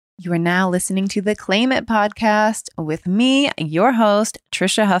You are now listening to the Claim It podcast with me, your host,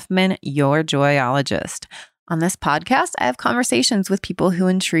 Trisha Huffman, your joyologist. On this podcast, I have conversations with people who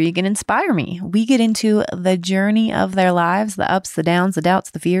intrigue and inspire me. We get into the journey of their lives, the ups, the downs, the doubts,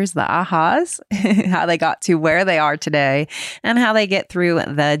 the fears, the ahas, how they got to where they are today, and how they get through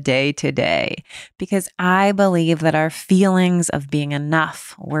the day to day. Because I believe that our feelings of being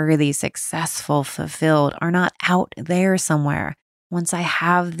enough, worthy, successful, fulfilled are not out there somewhere. Once I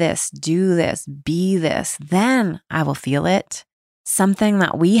have this, do this, be this, then I will feel it. Something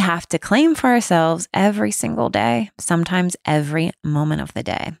that we have to claim for ourselves every single day, sometimes every moment of the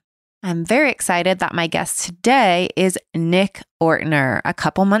day. I'm very excited that my guest today is Nick Ortner. A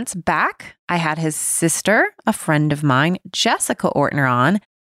couple months back, I had his sister, a friend of mine, Jessica Ortner, on.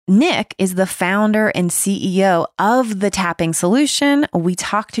 Nick is the founder and CEO of The Tapping Solution. We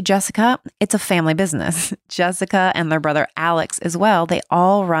talked to Jessica. It's a family business. Jessica and their brother Alex as well, they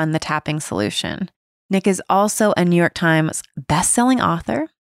all run The Tapping Solution. Nick is also a New York Times bestselling author.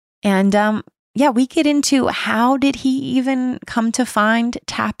 And we get into how did he even come to find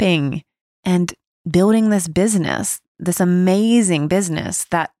tapping and building this business, this amazing business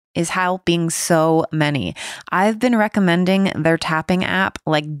that is helping so many. I've been recommending their tapping app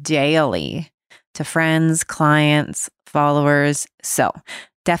like daily to friends, clients, followers. So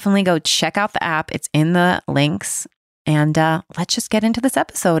definitely go check out the app. It's in the links. And let's just get into this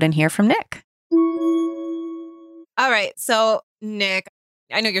episode and hear from Nick. All right. So Nick,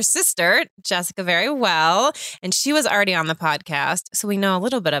 I know your sister, Jessica, very well, and she was already on the podcast. So we know a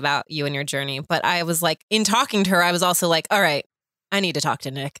little bit about you and your journey. But I was like, in talking to her, I was also like, all right, I need to talk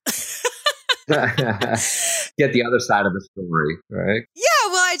to Nick. Get the other side of the story, right? Yeah,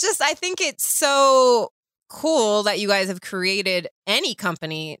 well, I think it's so cool that you guys have created any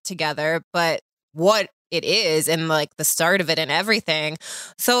company together, but what it is and like the start of it and everything.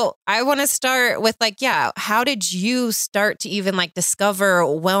 So I want to start with how did you start to even discover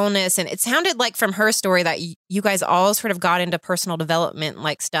wellness? And it sounded like from her story that you guys all sort of got into personal development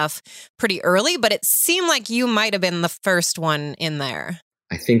stuff pretty early, but it seemed like you might have been the first one in there.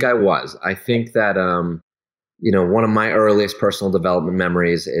 I think I was. I think that, one of my earliest personal development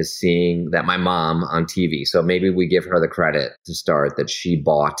memories is seeing that my mom on TV. So maybe we give her the credit to start that she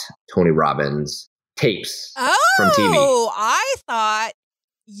bought Tony Robbins tapes from TV. Oh, I thought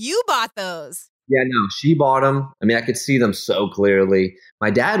you bought those. Yeah, no, she bought them. I mean, I could see them so clearly. My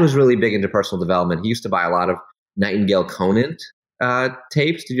dad was really big into personal development. He used to buy a lot of Nightingale Conant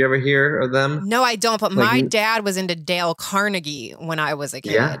tapes. Did you ever hear of them? No, I don't. But my dad was into Dale Carnegie when I was a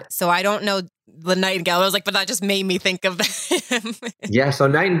kid. Yeah. So I don't know the Nightingale. I was like, but that just made me think of him. Yeah, so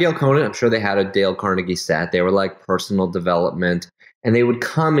Nightingale Conant, I'm sure they had a Dale Carnegie set. They were like personal development. And they would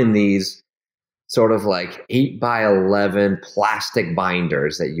come in these sort of 8x11 plastic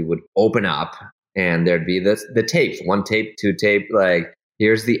binders that you would open up, and there'd be the tapes, 1 tape, 2 tape,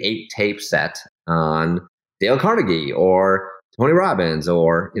 here's the 8 tape set on Dale Carnegie or Tony Robbins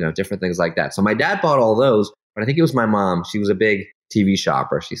or, different things like that. So my dad bought all those, but I think it was my mom. She was a big TV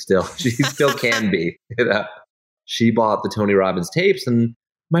shopper. She still can be. She bought the Tony Robbins tapes, and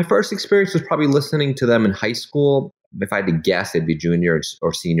my first experience was probably listening to them in high school. If I had to guess, it'd be junior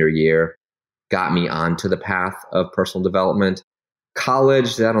or senior year. Got me onto the path of personal development.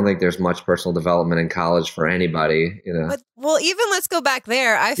 College, I don't think there's much personal development in college for anybody. But, even let's go back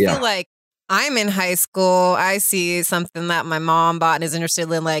there. I feel like I'm in high school. I see something that my mom bought and is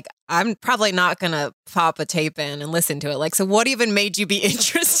interested in. I'm probably not going to pop a tape in and listen to it. So what even made you be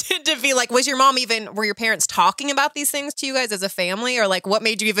interested to be was were your parents talking about these things to you guys as a family? Or what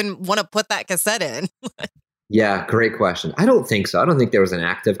made you even want to put that cassette in? Yeah, great question. I don't think so. I don't think there was an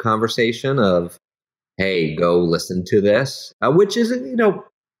active conversation of, hey, go listen to this, which is,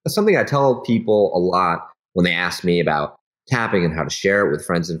 something I tell people a lot when they ask me about tapping and how to share it with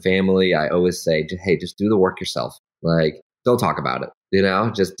friends and family. I always say, hey, just do the work yourself. Don't talk about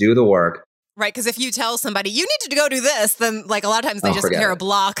it, just do the work. Right, because if you tell somebody, you need to go do this, then a lot of times they just hear a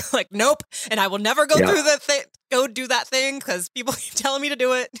block, nope, and I will never go through go do that thing because people keep telling me to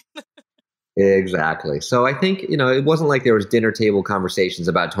do it. Exactly. So I think, it wasn't like there was dinner table conversations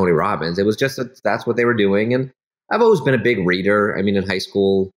about Tony Robbins. It was just that's what they were doing. And I've always been a big reader. I mean, in high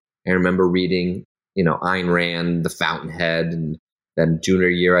school, I remember reading, Ayn Rand, The Fountainhead. And then junior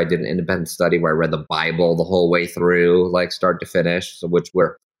year, I did an independent study where I read the Bible the whole way through, start to finish, so which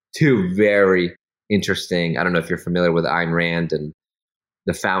were 2 very interesting. I don't know if you're familiar with Ayn Rand and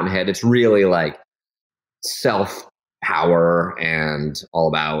The Fountainhead. It's really self-power and all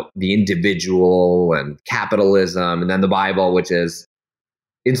about the individual and capitalism. And then the Bible, which is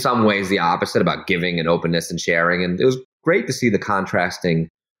in some ways the opposite, about giving and openness and sharing. And it was great to see the contrasting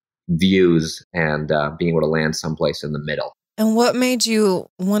views and being able to land someplace in the middle. And what made you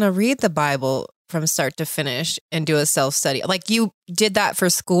want to read the Bible from start to finish and do a self-study? Like you did that for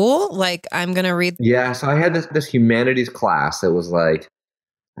school? Like, I'm going to read. Yeah. So I had this humanities class. It was like,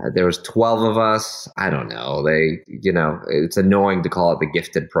 there was 12 of us. I don't know. It's annoying to call it the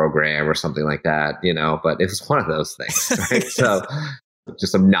gifted program or something like that, but it was one of those things, right? So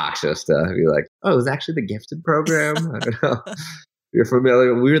just obnoxious to be like, oh, it was actually the gifted program. I don't know. You're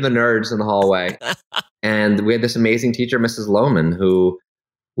familiar. We were the nerds in the hallway. And we had this amazing teacher, Mrs. Lohman, who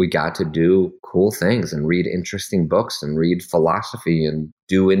we got to do cool things and read interesting books and read philosophy and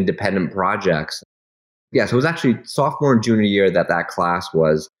do independent projects. Yeah, so it was actually sophomore and junior year that class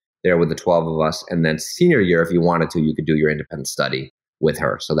was there with the 12 of us. And then senior year, if you wanted to, you could do your independent study with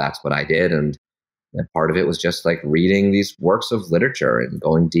her. So that's what I did. And part of it was just like reading these works of literature and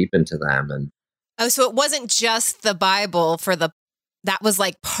going deep into them. And so it wasn't just the Bible that was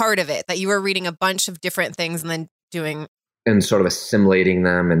like part of it, that you were reading a bunch of different things and then doing. And sort of assimilating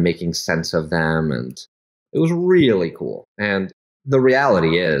them and making sense of them. And it was really cool. And the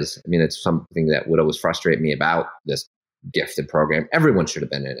reality is, it's something that would always frustrate me about this gifted program. Everyone should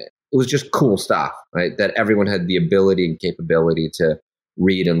have been in it. It was just cool stuff, right? That everyone had the ability and capability to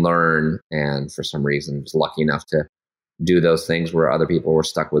read and learn. And for some reason, was lucky enough to do those things where other people were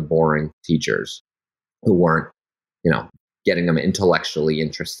stuck with boring teachers who weren't, getting them intellectually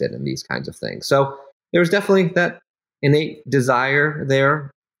interested in these kinds of things. So there was definitely that innate desire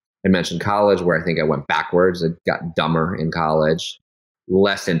there. I mentioned college, where I think I went backwards. I got dumber in college,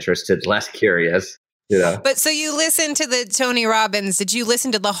 less interested, less curious. But so you listened to the Tony Robbins. Did you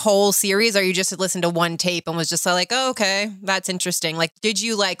listen to the whole series, or you just listened to one tape and was just like, oh, okay, that's interesting? Like, did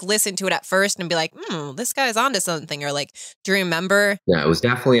you listen to it at first and be like, this guy's onto something? Or do you remember? Yeah, it was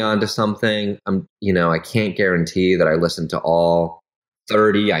definitely onto something. I can't guarantee that I listened to all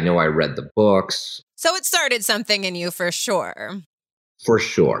 30. I know I read the books. So it started something in you for sure. For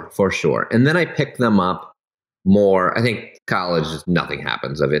sure. And then I picked them up more. I think college, nothing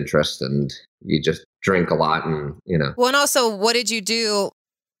happens of interest, and you just drink a lot and. Well, and also, what did you do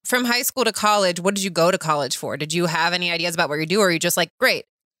from high school to college? What did you go to college for? Did you have any ideas about what you do? Or are you just like, great,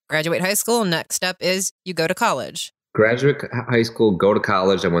 graduate high school, next step is you go to college? Graduate high school, go to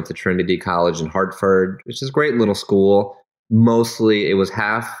college. I went to Trinity College in Hartford, which is a great little school. Mostly it was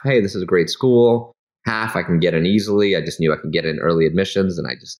half, hey, this is a great school. Half I can get in easily. I just knew I could get in early admissions, and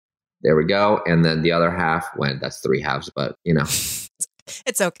there we go. And then the other half that's 3 halves, but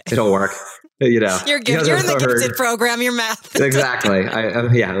it's okay. It'll work. You're in the gifted program. You're math. Exactly.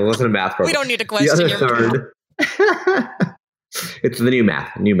 It wasn't a math program. We don't need to question your third. It's the new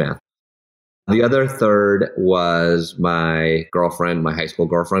math. The other third was my high school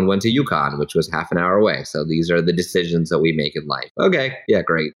girlfriend went to UConn, which was half an hour away. So these are the decisions that we make in life. Okay. Yeah,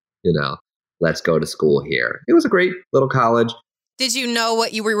 great. Let's go to school here. It was a great little college. Did you know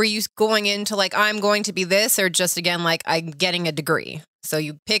what you were you going into, I'm going to be this, or just again, I'm getting a degree? So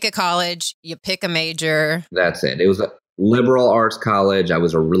you pick a college, you pick a major. That's it. It was a liberal arts college. I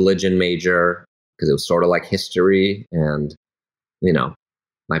was a religion major because it was sort of like history. And,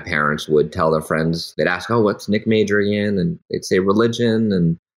 my parents would tell their friends, they'd ask, oh, what's Nick majoring in? And they'd say religion.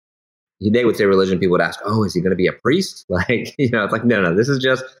 And they would say religion. People would ask, oh, is he going to be a priest? It's like, no, this is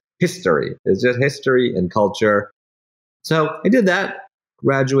just history. It's just history and culture. So I did that,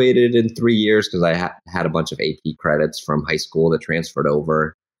 graduated in 3 years because I had a bunch of AP credits from high school that transferred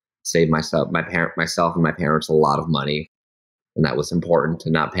over, saved myself and my parents a lot of money. And that was important to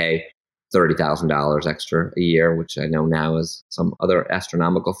not pay $30,000 extra a year, which I know now is some other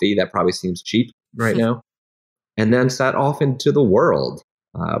astronomical fee that probably seems cheap right now. And then set off into the world.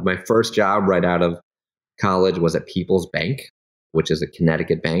 My first job right out of college was at People's Bank, which is a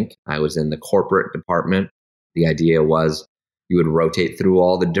Connecticut bank. I was in the corporate department. The idea was you would rotate through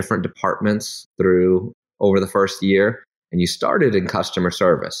all the different departments over the first year, and you started in customer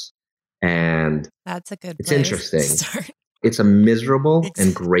service. And that's a good it's interesting. It's a miserable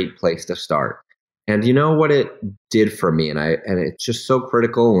and great place to start. And you know what it did for me? And it's just so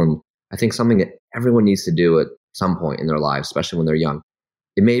critical, and I think something that everyone needs to do at some point in their lives, especially when they're young.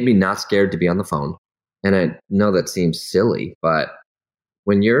 It made me not scared to be on the phone. And I know that seems silly, but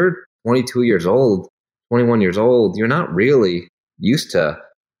when you're 22 years old, 21 years old, you're not really used to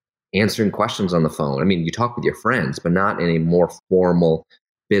answering questions on the phone. You talk with your friends, but not in a more formal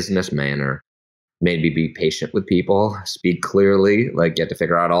business manner. Maybe be patient with people, speak clearly, you had to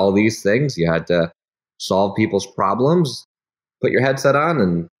figure out all these things. You had to solve people's problems, put your headset on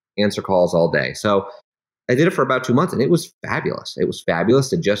and answer calls all day. So I did it for about 2 months, and it was fabulous. It was fabulous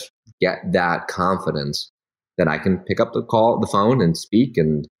to just get that confidence that I can pick up the phone and speak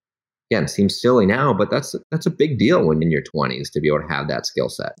and again, seems silly now, but that's a big deal when in your 20s to be able to have that skill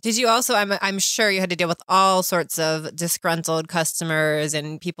set. Did you also, I'm sure you had to deal with all sorts of disgruntled customers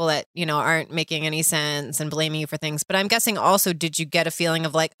and people that, aren't making any sense and blaming you for things. But I'm guessing also, did you get a feeling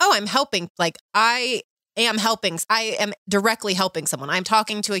of like, oh, I'm helping, like I am directly helping someone. I'm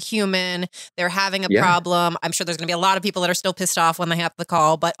talking to a human. They're having a problem. I'm sure there's going to be a lot of people that are still pissed off when they have the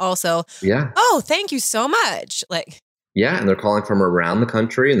call, but also, oh, thank you so much. Yeah, and they're calling from around the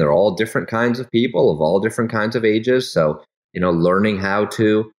country, and they're all different kinds of people of all different kinds of ages. So, learning how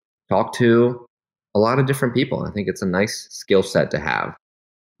to talk to a lot of different people. I think it's a nice skill set to have.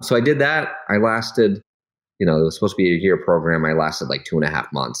 So I did that. I lasted, it was supposed to be a year program. I lasted like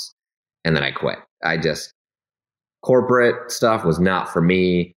 2.5 months, and then I quit. Corporate stuff was not for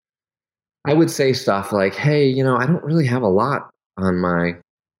me. I would say stuff like, hey, I don't really have a lot on my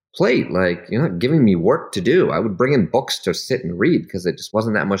plate. Like, you're not giving me work to do. I would bring in books to sit and read because it just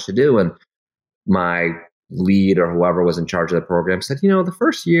wasn't that much to do. And my lead or whoever was in charge of the program said, the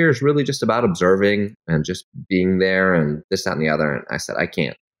first year is really just about observing and just being there and this, that, and the other. And I said, I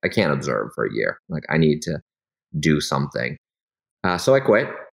can't observe for a year. Like, I need to do something. So I quit.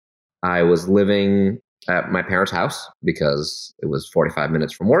 I was living at my parents' house because it was 45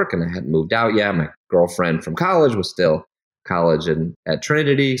 minutes from work and I hadn't moved out yet. My girlfriend from college was still college and at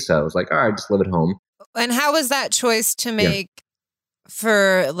Trinity. So I was like, all right, just live at home. And how was that choice to make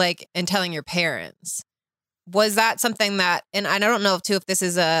for and telling your parents? Was that something that, and I don't know too, if this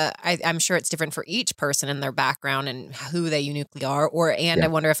is I'm sure it's different for each person and their background and who they uniquely are, I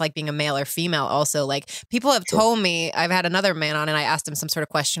wonder if being a male or female also, people have told me, I've had another man on and I asked him some sort of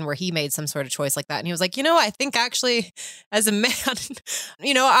question where he made some sort of choice like that. And he was like, I think actually as a man,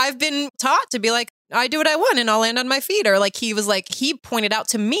 I've been taught to be like, I do what I want and I'll land on my feet. Or he pointed out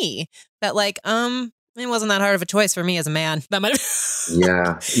to me that it wasn't that hard of a choice for me as a man. That might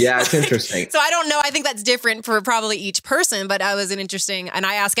Yeah, it's interesting. So I don't know. I think that's different for probably each person, but I was and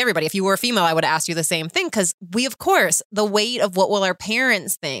I ask everybody, if you were a female, I would ask you the same thing. Because we, of course, the weight of what will our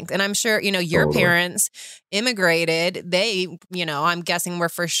parents think. And I'm sure, your parents immigrated. They, I'm guessing were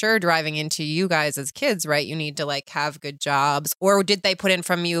for sure driving into you guys as kids, right? You need to have good jobs. Or did they put in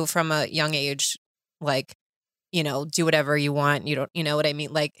from you from a young age, do whatever you want. You don't, what I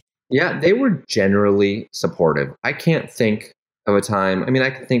mean? Yeah, they were generally supportive. I can't think of a time. I mean, I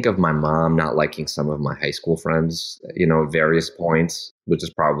can think of my mom not liking some of my high school friends, at various points, which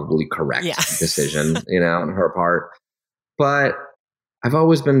is probably correct decision, on her part. But I've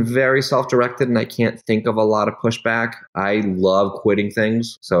always been very self-directed and I can't think of a lot of pushback. I love quitting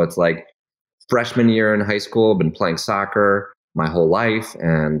things. So it's like freshman year in high school, I've been playing soccer my whole life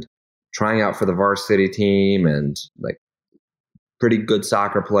and trying out for the varsity team and pretty good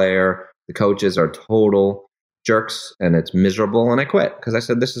soccer player. The coaches are total jerks and it's miserable. And I quit because I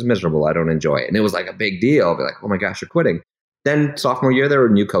said, this is miserable. I don't enjoy it. And it was a big deal. I'll be like, oh my gosh, you're quitting. Then sophomore year, there were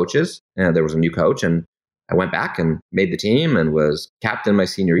new coaches and there was a new coach. And I went back and made the team and was captain my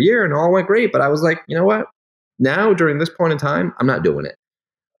senior year and all went great. But I was like, you know what? Now, during this point in time, I'm not doing it.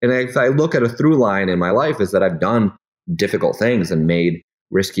 And if I look at a through line in my life is that I've done difficult things and made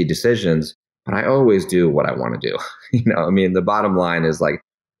risky decisions. But I always do what I want to do. The bottom line is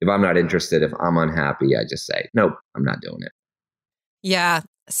if I'm not interested, if I'm unhappy, I just say, nope, I'm not doing it. Yeah,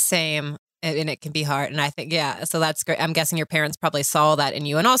 same. And it can be hard. And I think, so that's great. I'm guessing your parents probably saw that in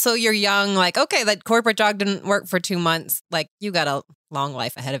you. And also you're young, okay, that corporate job didn't work for 2 months. You got a long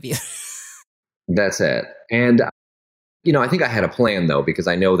life ahead of you. That's it. And, I think I had a plan though, because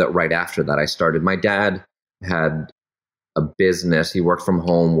I know that right after that I started, my dad had a business. He worked from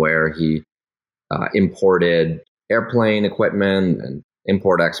home where he imported airplane equipment and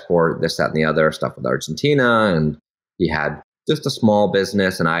import-export, this, that, and the other stuff with Argentina. And he had just a small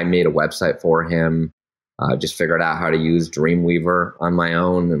business and I made a website for him. Just figured out how to use Dreamweaver on my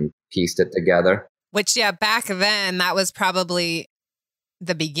own and pieced it together. Which, back then, that was probably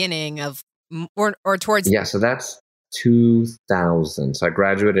the beginning of, or towards... Yeah, so that's 2000. So I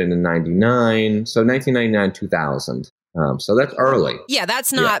graduated in 99. So 1999, 2000. So that's early. Yeah,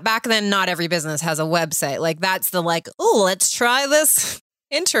 that's not, back then, not every business has a website. That's the let's try this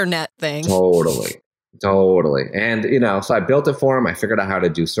internet thing. Totally. And, so I built it for him. I figured out how to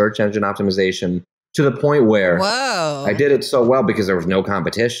do search engine optimization to the point where I did it so well because there was no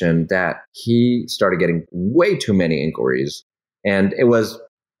competition that he started getting way too many inquiries. And it was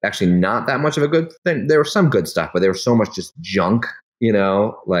actually not that much of a good thing. There was some good stuff, but there was so much just junk,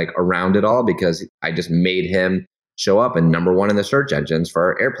 around it all because I just made him show up and number one in the search engines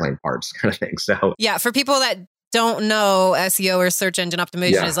for airplane parts kind of thing. So yeah, for people that don't know, SEO or search engine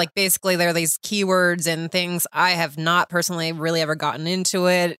optimization is like basically there are these keywords and things. I have not personally really ever gotten into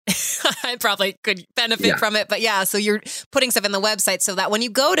it. I probably could benefit from it. But yeah, so you're putting stuff in the website so that when you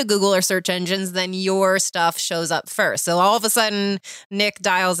go to Google or search engines, then your stuff shows up first. So all of a sudden, Nick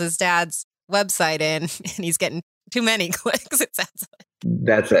dials his dad's website in and he's getting too many clicks, it sounds like.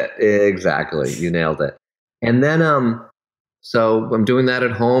 That's it. Exactly. You nailed it. And then, so I'm doing that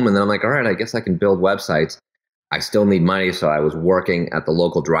at home, and then I'm like, all right, I guess I can build websites. I still need money. So I was working at the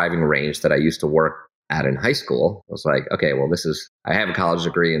local driving range that I used to work at in high school. I was like, okay, well, I have a college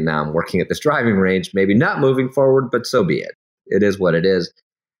degree and now I'm working at this driving range, maybe not moving forward, but so be it. It is what it is.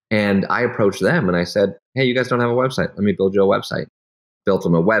 And I approached them and I said, hey, you guys don't have a website. Let me build you a website. Built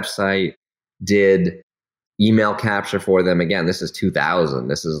them a website, did email capture for them. Again, this is 2000.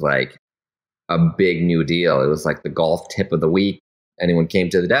 This is like a big new deal. It was like the golf tip of the week. Anyone came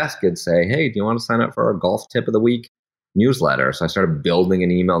to the desk, it'd say, hey, do you want to sign up for our golf tip of the week newsletter? So I started building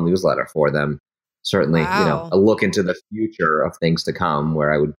an email newsletter for them. Certainly, a look into the future of things to come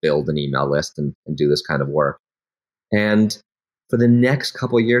where I would build an email list and do this kind of work. And for the next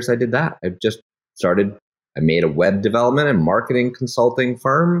couple of years, I did that. I made a web development and marketing consulting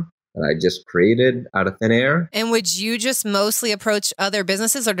firm that I just created out of thin air. And would you just mostly approach other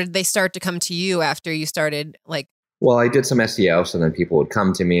businesses, or did they start to come to you after you started Well, I did some SEO, so then people would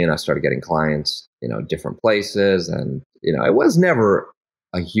come to me and I started getting clients, different places. And, it was never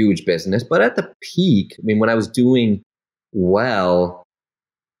a huge business, but at the peak, when I was doing well,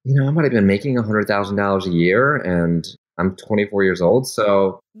 I might have been making $100,000 a year, and I'm 24 years old.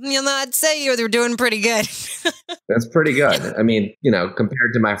 So I'd say you're doing pretty good. That's pretty good.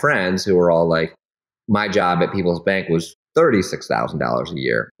 Compared to my friends who were all like, my job at People's Bank was $36,000 a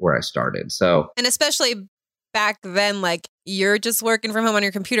year where I started. So, and especially back then, you're just working from home on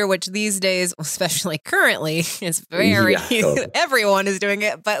your computer, which these days, especially currently, is very, everyone is doing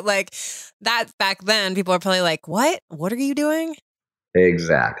it. But that back then, people are probably like, what are you doing?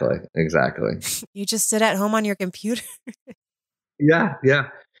 Exactly. You just sit at home on your computer. Yeah.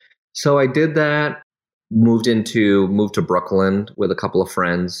 So I did that, moved to Brooklyn with a couple of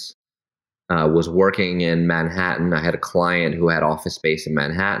friends, was working in Manhattan. I had a client who had office space in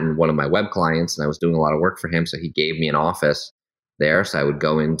Manhattan, one of my web clients, and I was doing a lot of work for him. So he gave me an office there. So I would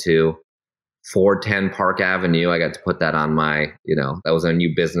go into 410 Park Avenue. I got to put that on my, that was a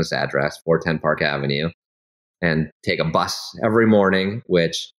new business address, 410 Park Avenue, and take a bus every morning,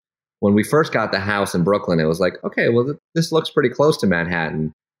 which when we first got the house in Brooklyn, it was like, okay, well, this looks pretty close to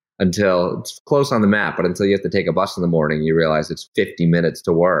Manhattan until it's close on the map. But until you have to take a bus in the morning, you realize it's 50 minutes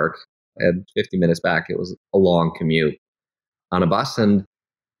to work and 50 minutes back. It was a long commute on a bus, and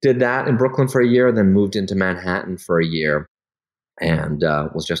did that in Brooklyn for a year, then moved into Manhattan for a year and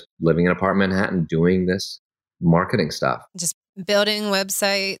was just living in an apartment in Manhattan doing this marketing stuff. Just building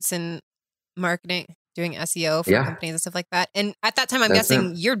websites and marketing. Doing SEO for companies and stuff like that. And at that time, I'm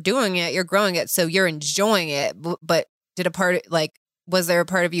guessing you're doing it, you're growing it, so you're enjoying it. But was there a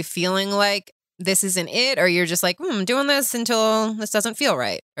part of you feeling like this isn't it? Or you're just like, I'm doing this until this doesn't feel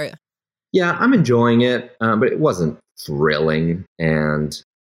right? Yeah, I'm enjoying it, but it wasn't thrilling. And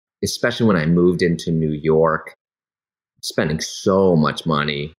especially when I moved into New York, spending so much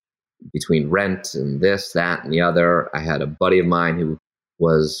money between rent and this, that, and the other. I had a buddy of mine who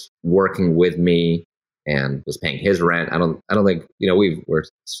was working with me and was paying his rent. I don't think, we're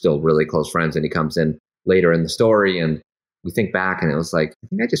still really close friends, and he comes in later in the story and we think back and it was like, I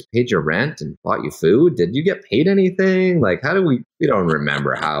think I just paid your rent and bought you food. Did you get paid anything? How do we don't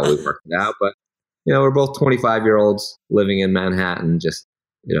remember how we worked it out, but we're both 25-year-olds living in Manhattan, just,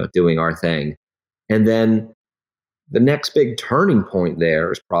 doing our thing. And then the next big turning point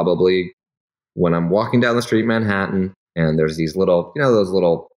there is probably when I'm walking down the street in Manhattan and there's these little, those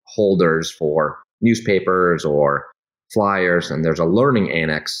little holders for newspapers or flyers, and there's a Learning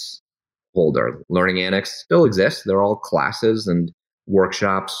Annex holder. Learning Annex still exists. They're all classes and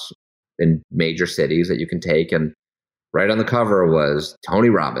workshops in major cities that you can take. And right on the cover was Tony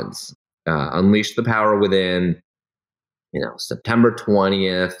Robbins, Unleash the Power Within, September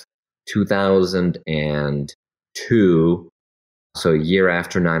 20th, 2002. So a year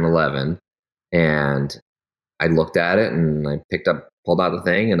after 9/11. And I looked at it and I pulled out the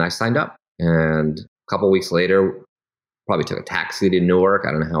thing and I signed up. And a couple of weeks later, probably took a taxi to Newark.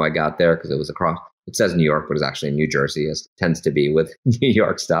 I don't know how I got there because it was across. It says New York, but it's actually in New Jersey, as tends to be with New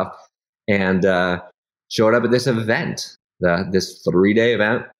York stuff. And showed up at this event, this 3-day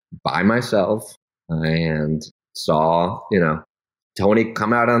event by myself, and saw, Tony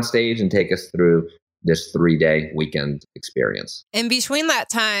come out on stage and take us through this 3-day weekend experience. In between that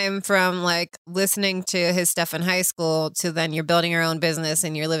time from like listening to his stuff in high school to then you're building your own business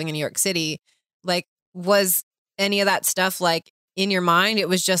and you're living in New York City, like was any of that stuff like in your mind? It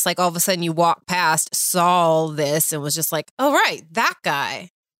was just like all of a sudden you walked past, saw this and was just like, oh, right, that guy,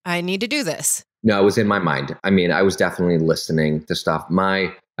 I need to do this. No, it was in my mind. I mean, I was definitely listening to stuff.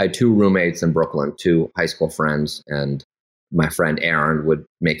 I had 2 roommates in Brooklyn, 2 high school friends, and my friend Aaron would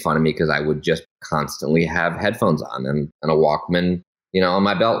make fun of me because I would just constantly have headphones on and a Walkman, on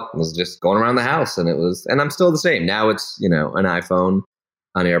my belt. I was just going around the house, and I'm still the same. Now it's, an iPhone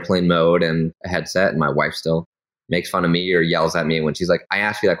on airplane mode and a headset, and my wife still makes fun of me or yells at me when she's like, I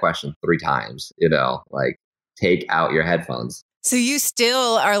asked you that question 3 times, like take out your headphones. So you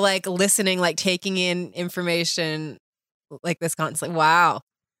still are like listening, like taking in information like this constantly. Wow.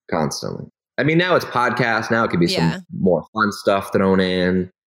 Constantly. I mean, now it's podcasts. Now it could be some more fun stuff thrown in.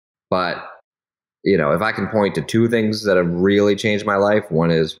 But, if I can point to 2 things that have really changed my life,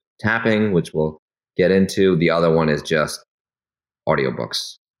 one is tapping, which we'll get into. The other one is just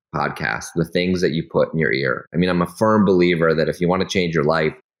audiobooks, podcasts, the things that you put in your ear. I mean, I'm a firm believer that if you want to change your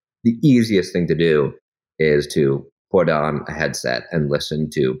life, the easiest thing to do is to put on a headset and listen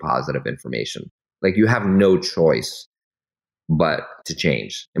to positive information. Like you have no choice but to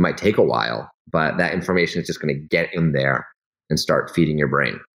change. It might take a while, but that information is just going to get in there and start feeding your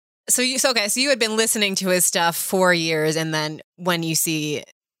brain. So you had been listening to his stuff for years, and then when you see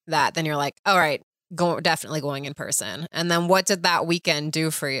that, then you're like, all right, definitely going in person. And then what did that weekend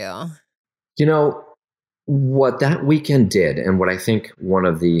do for you? What that weekend did, and what I think one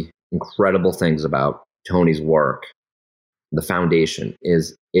of the incredible things about Tony's work, the foundation,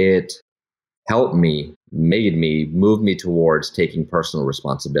 is it helped me, moved me towards taking personal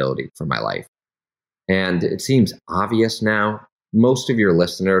responsibility for my life. And it seems obvious now. Most of your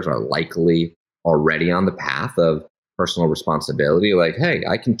listeners are likely already on the path of personal responsibility. Like, hey,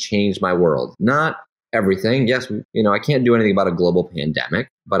 I can change my world. Not everything. Yes, I can't do anything about a global pandemic,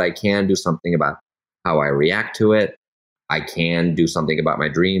 but I can do something about how I react to it. I can do something about my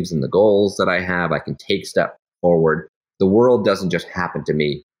dreams and the goals that I have. I can take steps forward. The world doesn't just happen to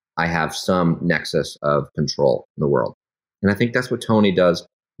me. I have some nexus of control in the world. And I think that's what Tony does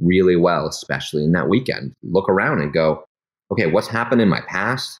really well, especially in that weekend. Look around and go, okay, what's happened in my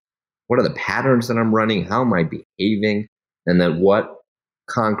past? What are the patterns that I'm running? How am I behaving? And then what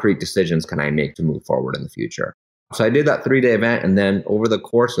concrete decisions can I make to move forward in the future? So I did that 3-day event. And then over the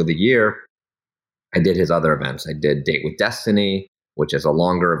course of the year, I did his other events. I did Date with Destiny, which is a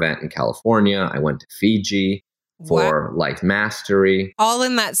longer event in California. I went to Fiji for Life Mastery. All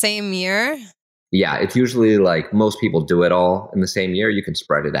in that same year? Yeah, it's usually like most people do it all in the same year. You can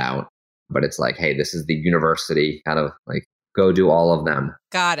spread it out, but it's like, hey, this is the university, kind of like go do all of them.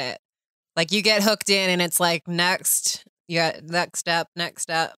 Got it. Like you get hooked in and it's like next step.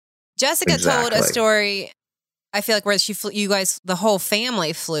 Jessica told a story, I feel like, where you guys, the whole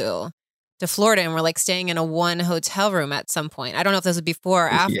family flew to Florida and were like staying in a 1 hotel room at some point. I don't know if this was before or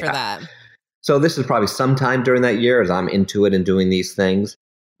after that. So this is probably sometime during that year as I'm into it and doing these things.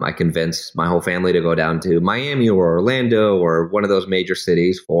 I convinced my whole family to go down to Miami or Orlando or one of those major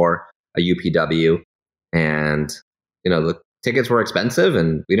cities for a UPW. And, the tickets were expensive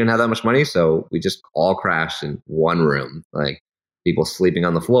and we didn't have that much money. So we just all crashed in one room, like people sleeping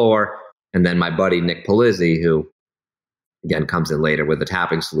on the floor. And then my buddy, Nick Polizzi, who again comes in later with the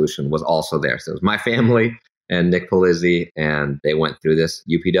tapping solution, was also there. So it was my family and Nick Polizzi, and they went through this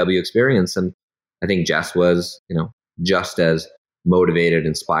UPW experience. And I think Jess was, just as motivated,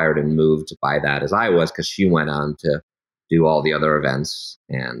 inspired, and moved by that as I was, because she went on to do all the other events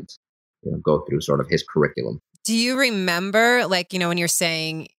and go through sort of his curriculum. Do you remember, like, when you're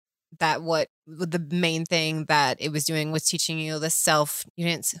saying that what the main thing that it was doing was teaching you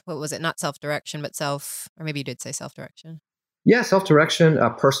what was it? Not self-direction, but or maybe you did say self-direction. Yeah, self-direction,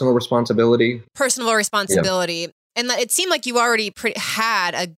 personal responsibility. Personal responsibility. Yeah. And that it seemed like you already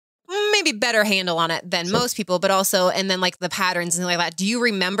had a maybe better handle on it than most people, but also, and then like the patterns and like that. Do you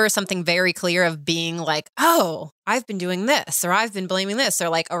remember something very clear of being like, oh, I've been doing this, or I've been blaming this, or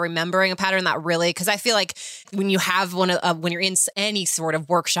like, or remembering a pattern that really, because I feel like when you have when you're in any sort of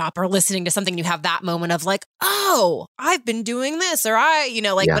workshop or listening to something, you have that moment of like, oh, I've been doing this, or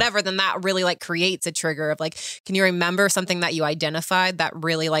whatever, then that really like creates a trigger of like, can you remember something that you identified that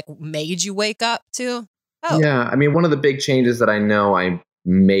really like made you wake up to? Oh, yeah. I mean, one of the big changes that I know I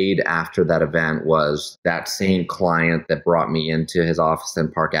made after that event was that same client that brought me into his office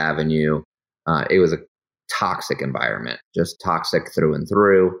in Park Avenue. It was a toxic environment, just toxic through and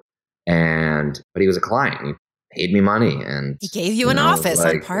through. But he was a client. He paid me money. And he gave you an office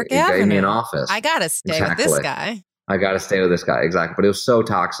on Park Avenue. He gave me an office. I got to stay with this guy. I got to stay with this guy. Exactly. But it was so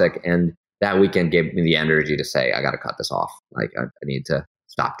toxic. And that weekend gave me the energy to say, I got to cut this off. Like, I need to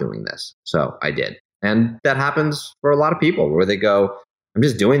stop doing this. So I did. And that happens for a lot of people where they go, I'm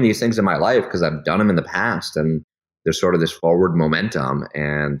just doing these things in my life because I've done them in the past. And there's sort of this forward momentum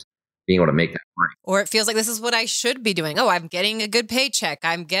and being able to make that break. Or it feels like this is what I should be doing. Oh, I'm getting a good paycheck.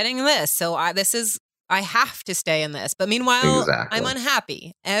 I'm getting this. So I have to stay in this. But meanwhile, I'm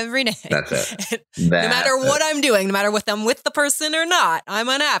unhappy every day. That's it. No matter what I'm doing, no matter if I'm with the person or not, I'm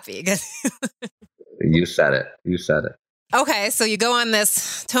unhappy. You said it. You said it. Okay, so you go on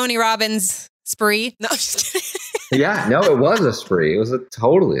this Tony Robbins spree. No, I'm just kidding. Yeah, no, it was a spree. It was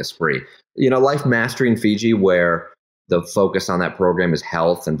totally a spree. Life Mastery in Fiji, where the focus on that program is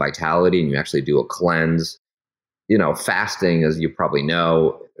health and vitality, and you actually do a cleanse. Fasting, as you probably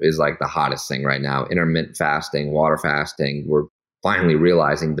know, is like the hottest thing right now. Intermittent fasting, water fasting. We're finally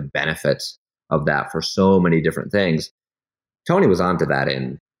realizing the benefits of that for so many different things. Tony was onto that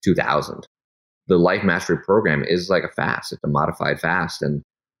in 2000. The Life Mastery program is like a fast. It's a modified fast. And,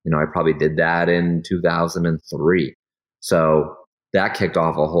 I probably did that in 2003. So that kicked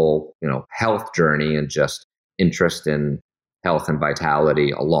off a whole, health journey and just interest in health and vitality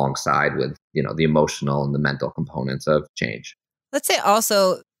alongside with, the emotional and the mental components of change. Let's say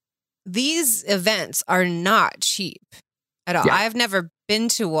also these events are not cheap at all. Yeah. I've never been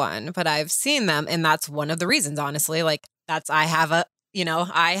to one, but I've seen them. And that's one of the reasons, honestly, that's one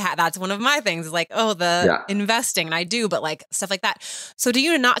of my things, investing, and I do, but stuff like that. So do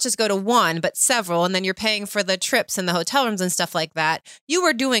you not just go to one, but several, and then you're paying for the trips and the hotel rooms and stuff like that? You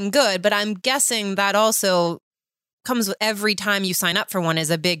were doing good, but I'm guessing that also comes with every time you sign up for one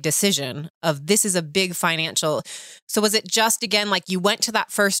is a big decision of this is a big financial. So was it just, again, you went to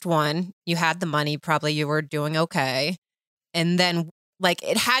that first one, you had the money, probably you were doing okay. And then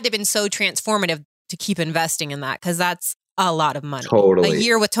it had to have been so transformative to keep investing in that, because that's a lot of money. Totally. A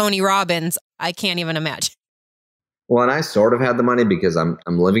year with Tony Robbins, I can't even imagine. Well, and I sort of had the money because I'm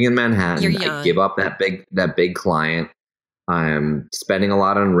living in Manhattan. You're young. I give up that big client. I'm spending a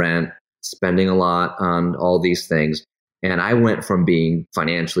lot on rent, spending a lot on all these things. And I went from being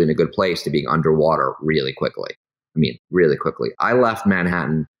financially in a good place to being underwater really quickly. Really quickly. I left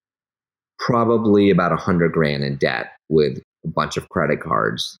Manhattan probably about $100,000 in debt with a bunch of credit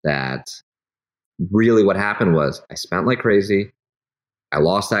cards. That really what happened was I spent like crazy. I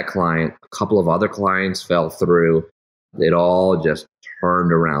lost that client. A couple of other clients fell through. It all just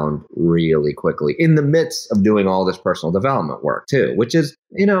turned around really quickly in the midst of doing all this personal development work too, which is,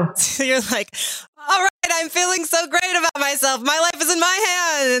 So you're like, all right, I'm feeling so great about myself. My life is in my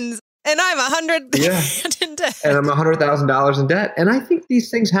hands. And I'm $100,000 in debt. And I'm $100,000 in debt. And I think these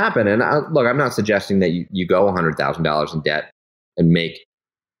things happen. And look, I'm not suggesting that you go $100,000 in debt and make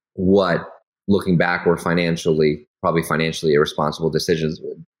what, looking back, were probably financially irresponsible decisions.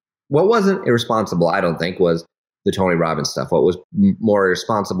 What wasn't irresponsible, I don't think, was the Tony Robbins stuff. What was more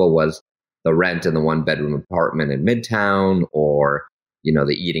irresponsible was the rent in the 1-bedroom apartment in Midtown, or,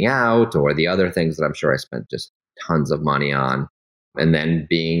 the eating out, or the other things that I'm sure I spent just tons of money on. And then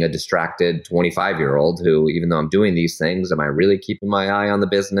being a distracted 25-year-old who, even though I'm doing these things, am I really keeping my eye on the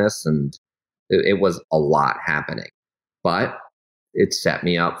business? And it was a lot happening. But it set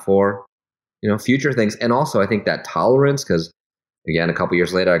me up for, future things. And also, I think that tolerance, because again, a couple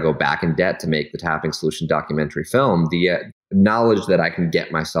years later, I go back in debt to make the Tapping Solution documentary film. The knowledge that I can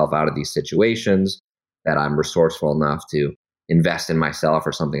get myself out of these situations, that I'm resourceful enough to invest in myself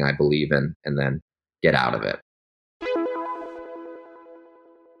or something I believe in, and then get out of it.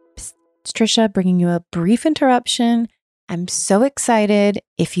 It's Trisha bringing you a brief interruption. I'm so excited.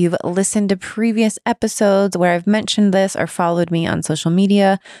 If you've listened to previous episodes where I've mentioned this or followed me on social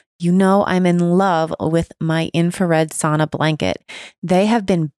media, you know I'm in love with my infrared sauna blanket. They have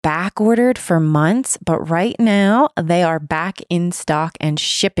been back ordered for months, but right now they are back in stock and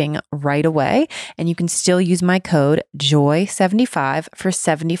shipping right away. And you can still use my code JOY75 for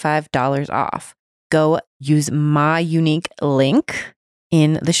 $75 off. Go use my unique link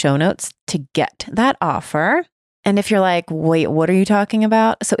in the show notes to get that offer. And if you're like, wait, what are you talking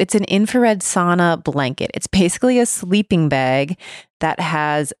about? So it's an infrared sauna blanket. It's basically a sleeping bag that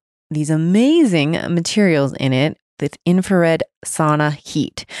has these amazing materials in it with infrared sauna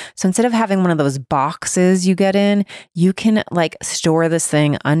heat. So instead of having one of those boxes you get in, you can store this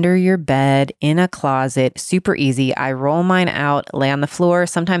thing under your bed, in a closet, super easy. I roll mine out, lay on the floor,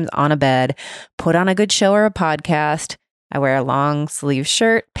 sometimes on a bed, put on a good show or a podcast. I wear a long sleeve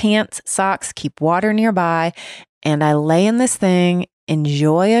shirt, pants, socks, keep water nearby. And I lay in this thing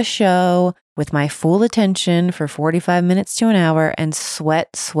enjoy a show with my full attention for 45 minutes to an hour and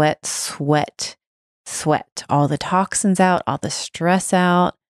sweat all the toxins out, all the stress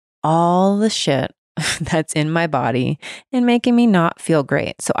out, all the shit that's in my body and making me not feel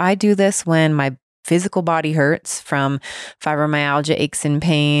great. So I do this when my physical body hurts, from fibromyalgia aches and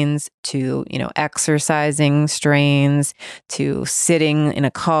pains to, exercising strains to sitting in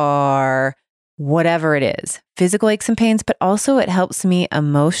a car, whatever it is, physical aches and pains, but also it helps me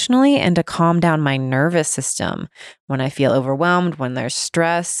emotionally and to calm down my nervous system when I feel overwhelmed, when there's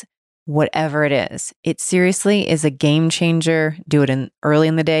stress, whatever it is. It seriously is a game changer. Do it early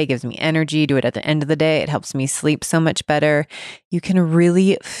in the day, gives me energy. Do it at the end of the day. It helps me sleep so much better. You can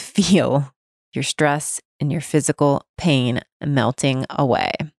really feel your stress and your physical pain melting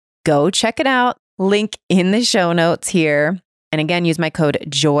away. Go check it out. Link in the show notes here. And again, use my code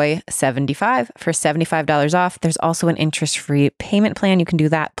JOY75 for $75 off. There's also an interest-free payment plan. You can do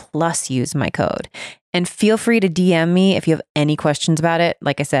that plus use my code. And feel free to DM me if you have any questions about it.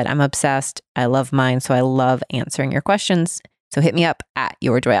 Like I said, I'm obsessed. I love mine, so I love answering your questions. So hit me up at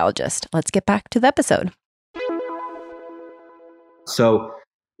Your Joyologist. Let's get back to the episode. So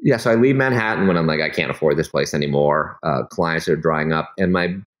I leave Manhattan when I'm like, I can't afford this place anymore. Clients are drying up. And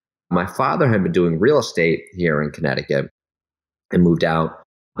my father had been doing real estate here in Connecticut and moved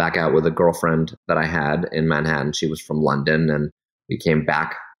back out with a girlfriend that I had in Manhattan. She was from London, and we came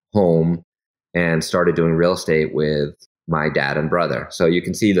back home and started doing real estate with my dad and brother. So you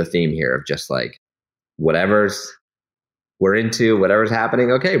can see the theme here of just like whatever's we're into, whatever's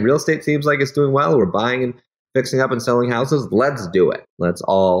happening. Okay, real estate seems like it's doing well. We're buying and fixing up and selling houses. Let's do it. Let's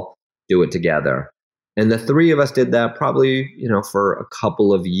all do it together. And the three of us did that probably, for a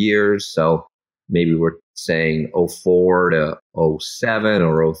couple of years. So maybe we're saying 04 to 07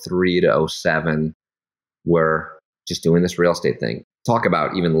 or 03 to 07. We're just doing this real estate thing. Talk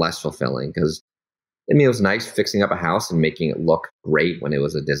about even less fulfilling, because it was nice fixing up a house and making it look great when it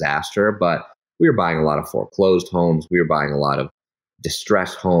was a disaster. But we were buying a lot of foreclosed homes. We were buying a lot of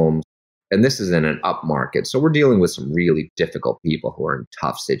distressed homes. And this is in an up market. So we're dealing with some really difficult people who are in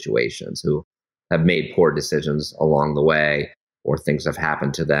tough situations, who have made poor decisions along the way, or things have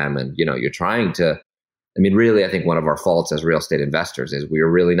happened to them. And, you're trying to, really, I think one of our faults as real estate investors is we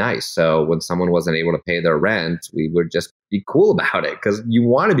were really nice. So when someone wasn't able to pay their rent, we would just be cool about it, because you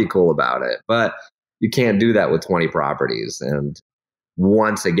want to be cool about it. But you can't do that with 20 properties. And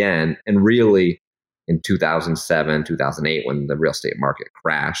once again, and really, in 2007, 2008, when the real estate market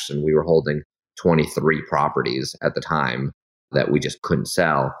crashed and we were holding 23 properties at the time that we just couldn't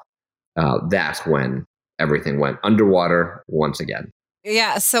sell, that's when everything went underwater once again.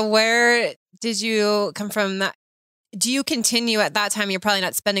 Yeah. So where did you come from? That? Do you continue at that time? You're probably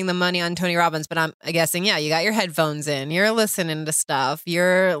not spending the money on Tony Robbins, but I'm guessing, you got your headphones in, you're listening to stuff,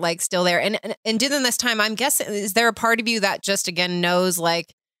 you're like still there. And during this time, I'm guessing, is there a part of you that just, again, knows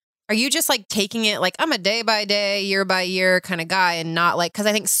like, are you just like taking it like I'm a day by day, year by year kind of guy, and not like, because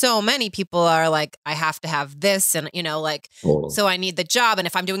I think so many people are like, I have to have this, and so I need the job, and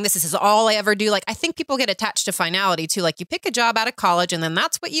if I'm doing this is all I ever do. Like, I think people get attached to finality too. Like, you pick a job out of college and then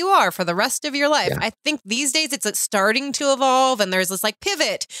that's what you are for the rest of your life. Yeah. I think these days it's starting to evolve, and there's this like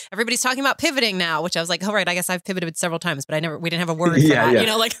pivot. Everybody's talking about pivoting now, which I was like, oh right, I guess I've pivoted several times, but we didn't have a word for that. Yeah.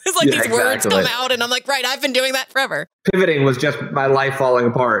 It's like these words come out, and I'm like, right, I've been doing that forever. Pivoting was just my life falling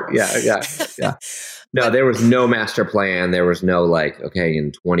apart. Yeah. No, there was no master plan. There was no like, okay,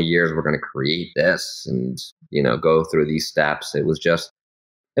 in 20 years, we're going to create this and, go through these steps. It was just,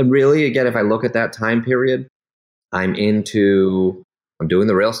 and really, again, if I look at that time period, I'm doing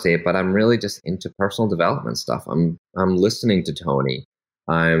the real estate, but I'm really just into personal development stuff. I'm listening to Tony.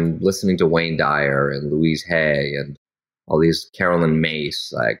 I'm listening to Wayne Dyer and Louise Hay and all these Carolyn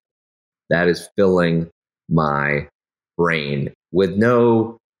Mace. Like, that is filling my brain with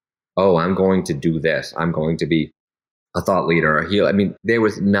no, I'm going to do this. I'm going to be a thought leader, a healer. There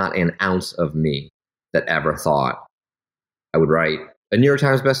was not an ounce of me that ever thought I would write a New York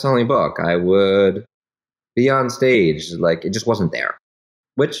Times bestselling book. I would be on stage. Like, it just wasn't there,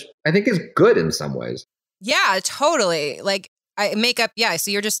 which I think is good in some ways. Yeah, totally. Like, I make up. Yeah. So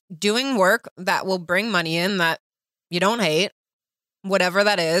you're just doing work that will bring money in that you don't hate. Whatever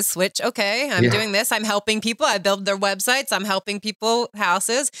that is, which, okay, I'm doing this. I'm helping people. I build their websites. I'm helping people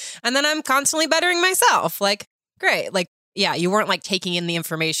houses. And then I'm constantly bettering myself. Like, great. Like, you weren't like taking in the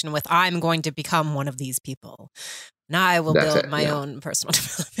information with, I'm going to become one of these people. Now I will build my own personal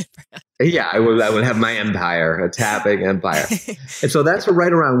development brand. Yeah, I would have my empire, a tapping empire. And so that's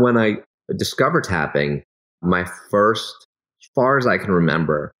right around when I discovered tapping. My first, as far as I can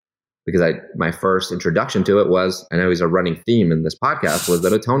remember, because my first introduction to it was, I know he's a running theme in this podcast, was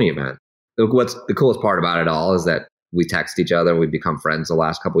at a Tony event. What's the coolest part about it all is that we text each other. We've become friends the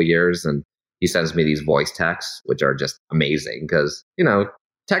last couple of years, and he sends me these voice texts, which are just amazing because,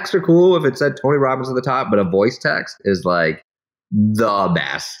 texts are cool if it said Tony Robbins at the top, but a voice text is like the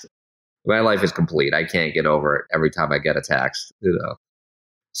best. My life is complete. I can't get over it every time I get a text.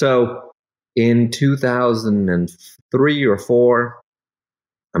 So in 2003 or 4,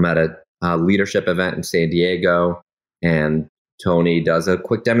 I'm at a leadership event in San Diego, and Tony does a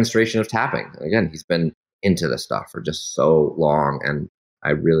quick demonstration of tapping. Again, he's been into this stuff for just so long, and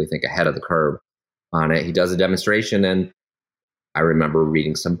I really think ahead of the curve on it. He does a demonstration, and I remember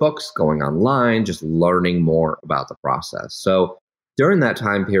reading some books, going online, just learning more about the process. So during that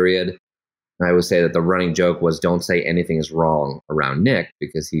time period, I would say that the running joke was, don't say anything is wrong around Nick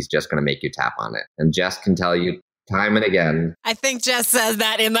because he's just going to make you tap on it. And Jess can tell you time and again. I think Jess says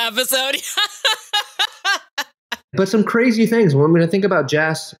that in the episode. But some crazy things. When I think about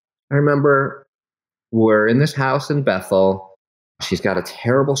Jess, I remember we're in this house in Bethel. She's got a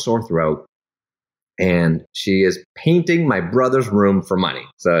terrible sore throat, and she is painting my brother's room for money.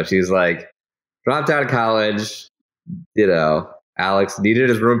 So she's like, dropped out of college, Alex needed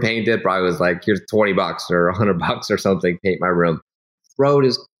his room painted, probably was like, here's $20 or $100 or something, paint my room. Throat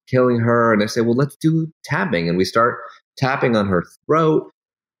is killing her. And I say, well, let's do tapping. And we start tapping on her throat.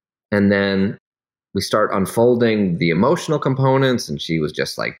 And then we start unfolding the emotional components. And she was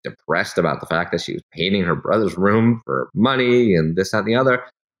just like depressed about the fact that she was painting her brother's room for money and this, that, and the other.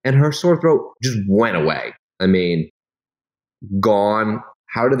 And her sore throat just went away. I mean, gone.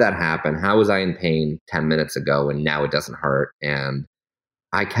 How did that happen? How was I in pain 10 minutes ago and now it doesn't hurt? And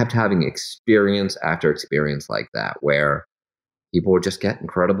I kept having experience after experience like that where people would just get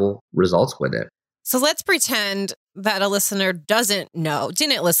incredible results with it. So let's pretend that a listener didn't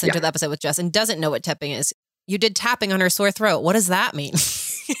listen to the episode with Jess and doesn't know what tapping is. You did tapping on her sore throat. What does that mean?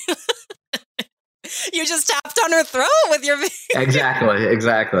 You just tapped on her throat with your... Exactly.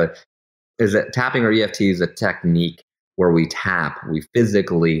 Is that tapping or EFT is a technique where we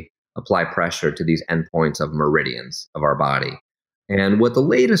physically apply pressure to these endpoints of meridians of our body. And what the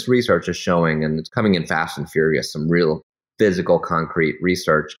latest research is showing, and it's coming in fast and furious, some real physical, concrete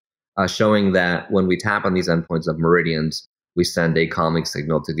research showing that when we tap on these endpoints of meridians, we send a calming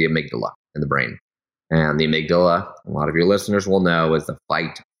signal to the amygdala in the brain. And the amygdala, a lot of your listeners will know, is the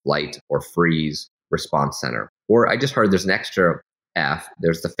fight, flight, or freeze response center. Or I just heard there's an extra F,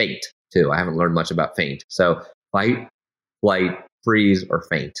 there's the faint too. I haven't learned much about faint. So fight, flight, freeze, or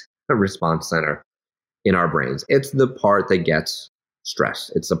faint, a response center in our brains. It's the part that gets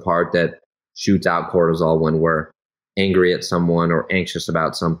stress. It's the part that shoots out cortisol when we're angry at someone or anxious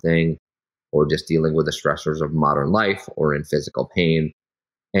about something or just dealing with the stressors of modern life or in physical pain.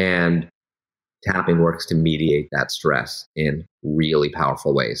 And tapping works to mediate that stress in really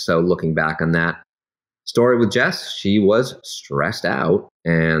powerful ways. So looking back on that story with Jess, she was stressed out,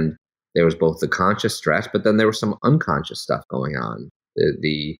 and there was both the conscious stress, but then there was some unconscious stuff going on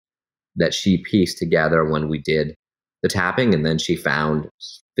that she pieced together when we did the tapping, and then she found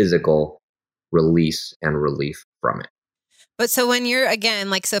physical release and relief from it. But so when you're,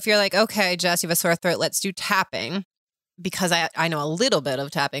 again, so if you're like, okay, Jess, you have a sore throat, let's do tapping, because I know a little bit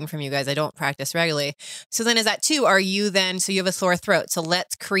of tapping from you guys. I don't practice regularly. So then is that too, so you have a sore throat, so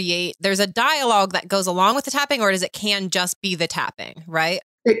let's create, there's a dialogue that goes along with the tapping, or can just be the tapping, right?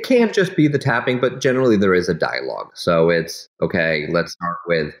 It can't just be the tapping, but generally there is a dialogue. So it's, okay, let's start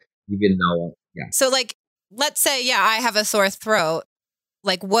with, even though, So let's say, I have a sore throat.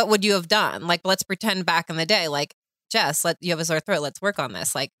 What would you have done? Let's pretend back in the day, Jess, you have a sore throat. Let's work on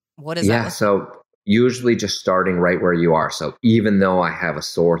this. What is that? Yeah, so usually just starting right where you are. So even though I have a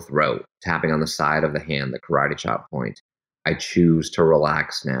sore throat, tapping on the side of the hand, the karate chop point, I choose to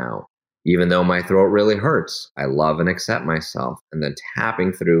relax now. Even though my throat really hurts, I love and accept myself. And then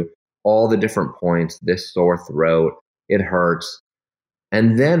tapping through all the different points, this sore throat, it hurts.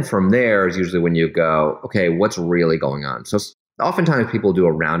 And then from there is usually when you go, okay, what's really going on? So oftentimes people do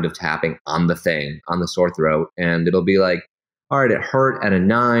a round of tapping on the thing, on the sore throat, and it'll be like, all right, it hurt at a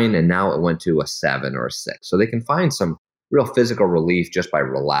 9 and now it went to a 7 or a 6. So they can find some real physical relief just by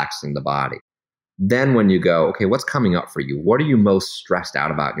relaxing the body. Then when you go, okay, what's coming up for you? What are you most stressed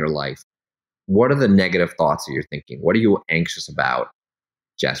out about in your life? What are the negative thoughts that you're thinking? What are you anxious about?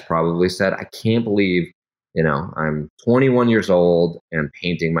 Jess probably said, I can't believe, I'm 21 years old and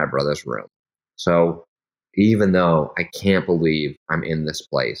painting my brother's room. So even though I can't believe I'm in this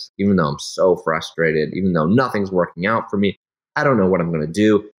place, even though I'm so frustrated, even though nothing's working out for me, I don't know what I'm going to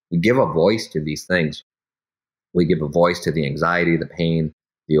do. We give a voice to these things. We give a voice to the anxiety, the pain,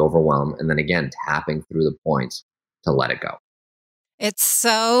 the overwhelm, and then again, tapping through the points to let it go. It's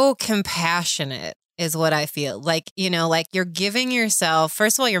so compassionate is what I feel. Like, like you're giving yourself,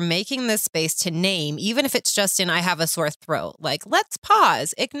 first of all, you're making this space to name, even if it's just I have a sore throat. Like, let's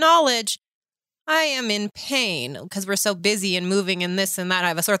pause, acknowledge I am in pain because we're so busy and moving and this and that. I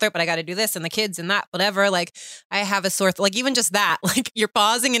have a sore throat, but I got to do this and the kids and that, whatever. Like I have a sore like even just that, like you're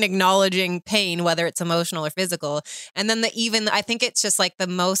pausing and acknowledging pain, whether it's emotional or physical. And then I think it's just like the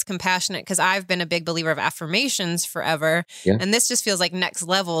most compassionate because I've been a big believer of affirmations forever. Yeah. And this just feels like next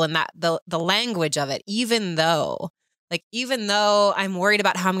level in that the language of it, even though I'm worried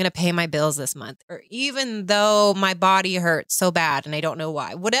about how I'm going to pay my bills this month, or even though my body hurts so bad and I don't know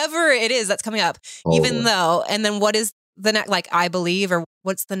why, whatever it is that's coming up, even though, and then what is the next, like I believe, or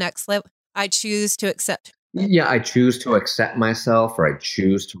what's the next step? I choose to accept. Yeah. I choose to accept myself, or I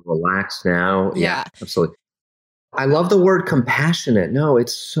choose to relax now. Yeah, absolutely. I love the word compassionate. No,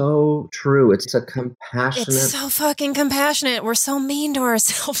 it's so true. It's a compassionate. It's so fucking compassionate. We're so mean to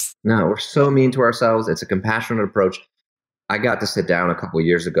ourselves. No, we're so mean to ourselves. It's a compassionate approach. I got to sit down a couple of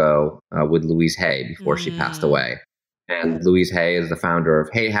years ago with Louise Hay before she passed away. And Louise Hay is the founder of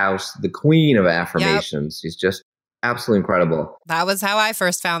Hay House, the queen of affirmations. She's just absolutely incredible. That was how I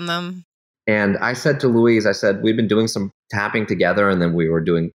first found them. And I said to Louise, we'd been doing some tapping together, and then we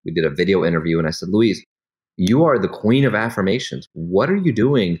did a video interview. And I said, Louise, you are the queen of affirmations. What are you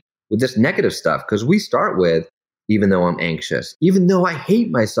doing with this negative stuff? Because we start with, even though I'm anxious, even though I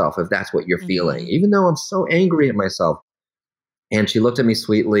hate myself, if that's what you're feeling, even though I'm so angry at myself. And she looked at me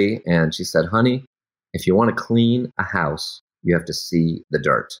sweetly and she said, honey, if you want to clean a house, you have to see the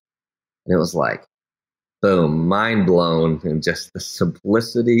dirt. And it was like, boom, mind blown, and just the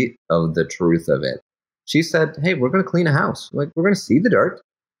simplicity of the truth of it. She said, hey, we're going to clean a house. Like, we're going to see the dirt.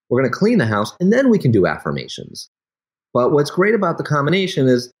 We're going to clean the house, and then we can do affirmations. But what's great about the combination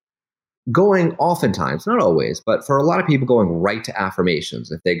is going oftentimes, not always, but for a lot of people, going right to affirmations.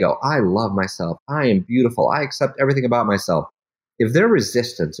 If they go, I love myself, I am beautiful, I accept everything about myself. If their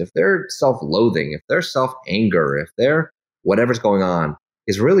resistance, if their self-loathing, if their self-anger, if their whatever's going on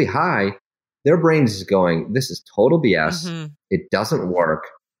is really high, their brain is going, this is total BS. It doesn't work.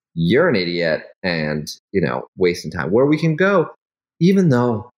 You're an idiot and, wasting time. Where we can go, even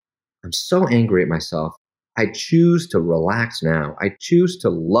though I'm so angry at myself, I choose to relax now. I choose to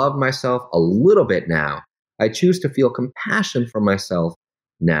love myself a little bit now. I choose to feel compassion for myself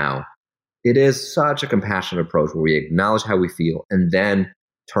now. It is such a compassionate approach where we acknowledge how we feel and then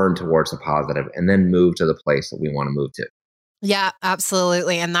turn towards the positive and then move to the place that we want to move to. Yeah,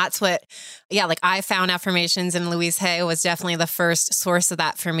 absolutely. And that's what, like I found affirmations, and Louise Hay was definitely the first source of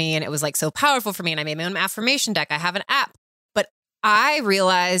that for me. And it was like so powerful for me. And I made my own affirmation deck. I have an app. But I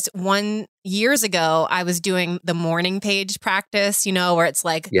realized years ago, I was doing the morning page practice, where it's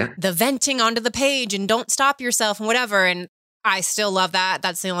like the venting onto the page and don't stop yourself and whatever. And I still love that.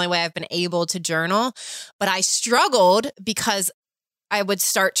 That's the only way I've been able to journal. But I struggled because I would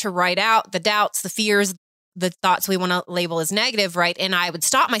start to write out the doubts, the fears, the thoughts we want to label as negative, right? And I would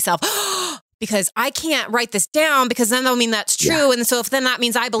stop myself because I can't write this down because then that'll mean that's true. Yeah. And so if then that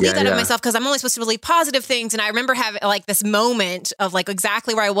means I believe that of myself because I'm only supposed to believe positive things. And I remember having like this moment of like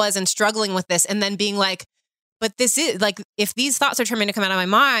exactly where I was and struggling with this and then being like, but this is like, if these thoughts are trying to come out of my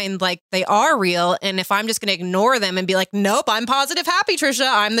mind, like they are real. And if I'm just going to ignore them and be like, nope, I'm positive, happy, Trisha,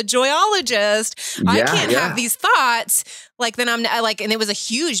 I'm the joyologist. I can't have these thoughts. Like, then I'm like, and it was a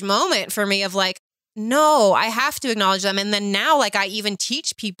huge moment for me of like, no, I have to acknowledge them. And then now, like I even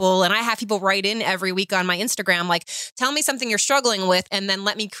teach people and I have people write in every week on my Instagram, like, tell me something you're struggling with. And then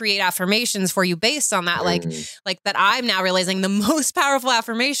let me create affirmations for you based on that. Like that I'm now realizing the most powerful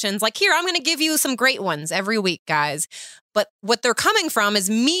affirmations, like here, I'm going to give you some great ones every week, guys. But what they're coming from is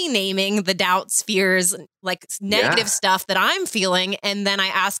me naming the doubts, fears, like negative stuff that I'm feeling. And then I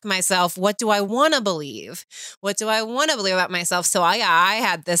ask myself, what do I want to believe? What do I want to believe about myself? So I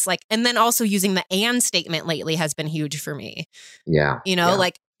had this like, and then also using the and statement lately has been huge for me. Yeah.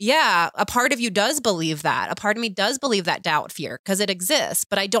 A part of you does believe that. A part of me does believe that doubt, fear, because it exists,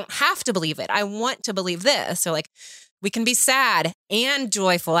 but I don't have to believe it. I want to believe this. So like, we can be sad and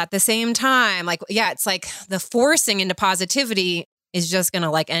joyful at the same time. Like, it's like the forcing into positivity is just going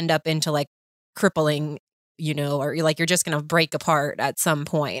to like end up into like crippling, or like you're just going to break apart at some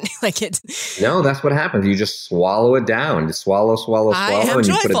point. No, that's what happens. You just swallow it down. Just swallow, and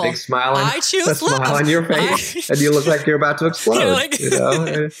you put a big smile on your face, and you look like you're about to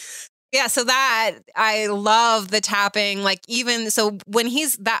explode. Yeah, so that I love the tapping. Like even so, when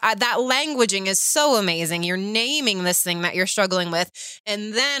he's that languaging is so amazing. You're naming this thing that you're struggling with,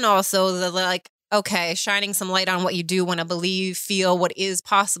 and then also the like okay, shining some light on what you do want to believe, feel, what is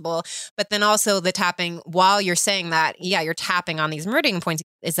possible. But then also the tapping, while you're saying that, yeah, you're tapping on these meridian points,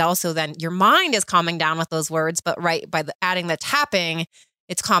 is also then your mind is calming down with those words. But right, by adding the tapping,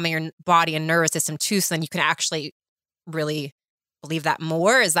 it's calming your body and nervous system too. So then you can actually really believe that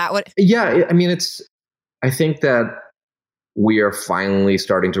more. Is that what? Yeah. I mean, I think that we are finally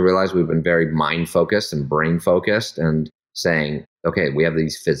starting to realize we've been very mind focused and brain focused and saying, okay, we have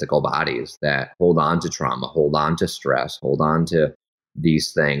these physical bodies that hold on to trauma, hold on to stress, hold on to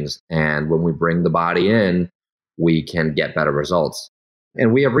these things. And when we bring the body in, we can get better results.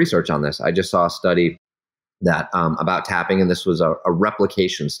 And we have research on this. I just saw a study that about tapping, and this was a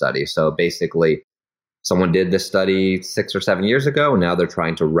replication study. So basically, someone did this study 6 or 7 years ago, and now they're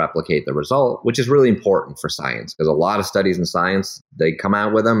trying to replicate the result, which is really important for science because a lot of studies in science, they come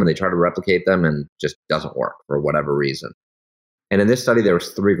out with them and they try to replicate them and just doesn't work for whatever reason. And in this study, there was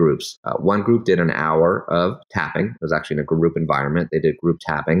 3 groups. One group did an hour of tapping. It was actually in a group environment. They did group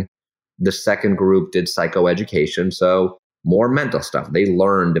tapping. The second group did psychoeducation, so more mental stuff. They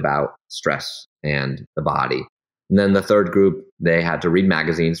learned about stress and the body. And then the third group, they had to read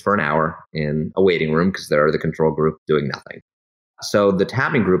magazines for an hour in a waiting room because they're the control group doing nothing. So the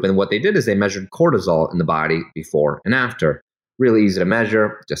tapping group, and what they did is they measured cortisol in the body before and after. Really easy to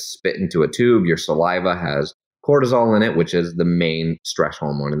measure. Just spit into a tube. Your saliva has cortisol in it, which is the main stress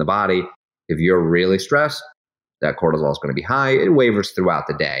hormone in the body. If you're really stressed, that cortisol is going to be high. It wavers throughout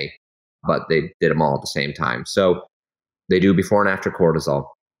the day, but they did them all at the same time. So they do before and after cortisol.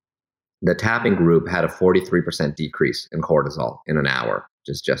 The tapping group had a 43% decrease in cortisol in an hour,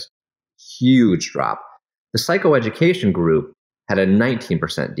 which is just huge drop. The psychoeducation group had a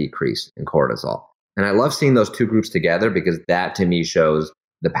 19% decrease in cortisol. And I love seeing those two groups together because that to me shows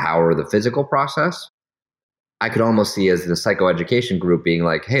the power of the physical process. I could almost see as the psychoeducation group being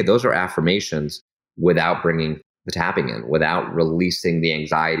like, hey, those are affirmations without bringing the tapping in, without releasing the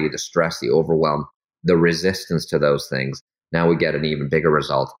anxiety, the stress, the overwhelm, the resistance to those things. Now we get an even bigger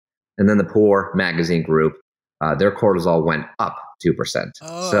result. And then the Poor magazine group, their cortisol went up 2%.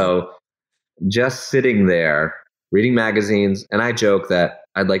 Oh. So just sitting there, reading magazines, and I joke that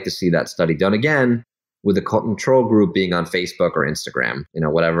I'd like to see that study done again with the control group being on Facebook or Instagram,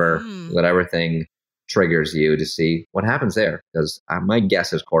 whatever thing triggers you to see what happens there. Because my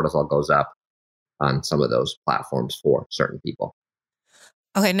guess is cortisol goes up on some of those platforms for certain people.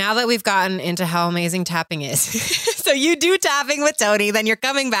 Okay, now that we've gotten into how amazing tapping is, so you do tapping with Tony, then you're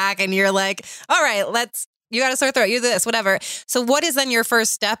coming back and you're like, all right, you got a sore throat, you do this, whatever. So what is then your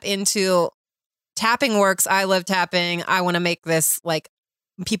first step into tapping works? I love tapping. I want to make this like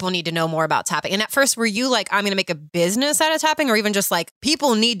people need to know more about tapping. And at first, were you like, I'm going to make a business out of tapping, or even just like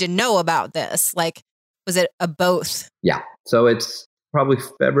people need to know about this? Like, was it a both? Yeah. So it's probably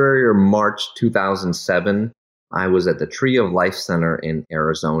February or March 2007. I was at the Tree of Life Center in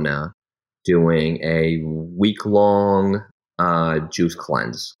Arizona doing a week-long juice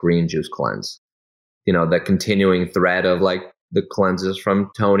cleanse, green juice cleanse. You know, the continuing thread of like the cleanses from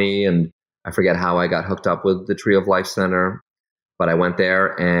Tony, and I forget how I got hooked up with the Tree of Life Center, but I went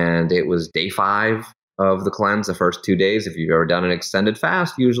there and it was day 5 of the cleanse, the first 2 days. If you've ever done an extended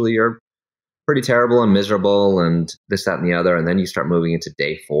fast, usually you're pretty terrible and miserable and this, that, and the other. And then you start moving into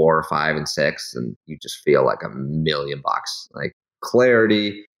day 4, 5, and 6, and you just feel like $1,000,000, like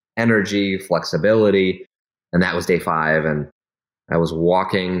clarity, energy, flexibility. And that was day 5. And I was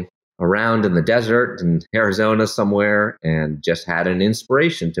walking around in the desert in Arizona somewhere and just had an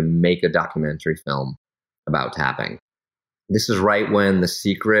inspiration to make a documentary film about tapping. This is right when The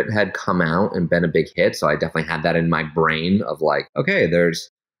Secret had come out and been a big hit. So I definitely had that in my brain of like, okay,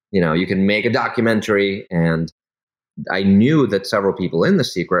 you can make a documentary. And I knew that several people in The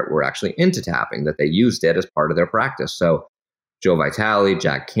Secret were actually into tapping, that they used it as part of their practice. So Joe Vitale,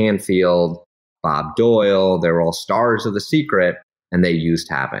 Jack Canfield, Bob Doyle, they were all stars of The Secret, and they used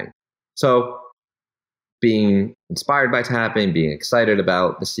tapping. So being inspired by tapping, being excited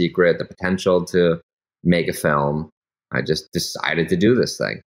about The Secret, the potential to make a film, I just decided to do this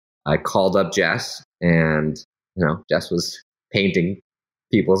thing. I called up Jess, and Jess was painting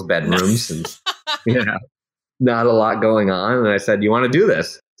people's bedrooms and not a lot going on. And I said, you want to do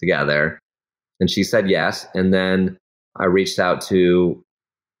this together? And she said yes. And then I reached out to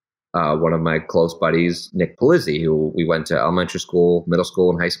one of my close buddies, Nick Polizzi, who we went to elementary school, middle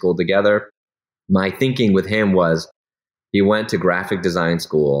school, and high school together. My thinking with him was he went to graphic design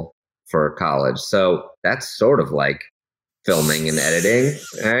school for college. So that's sort of like filming and editing,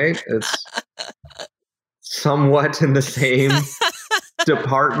 right? It's somewhat in the same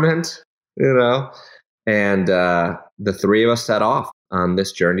department, and the 3 of us set off on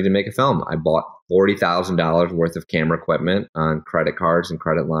this journey to make a film. I bought $40,000 worth of camera equipment on credit cards and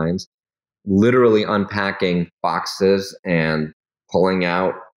credit lines, literally unpacking boxes and pulling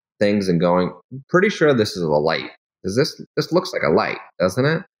out things and going, I'm pretty sure this is a light. This looks like a light, doesn't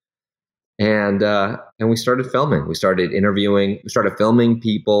it? And we started filming. We started interviewing. We started filming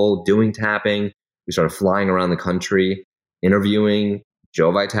people doing tapping. We started flying around the country, interviewing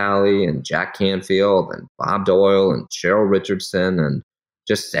Joe Vitale and Jack Canfield and Bob Doyle and Cheryl Richardson, and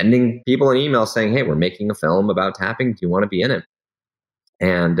just sending people an email saying, hey, we're making a film about tapping. Do you want to be in it?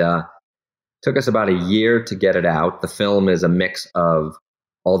 And took us about a year to get it out. The film is a mix of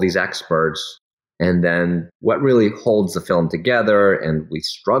all these experts. And then what really holds the film together, and we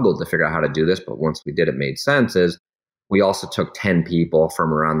struggled to figure out how to do this, but once we did, it made sense, is we also took 10 people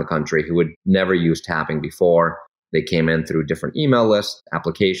from around the country who had never used tapping before. They came in through different email lists,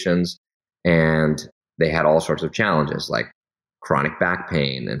 applications, and they had all sorts of challenges like chronic back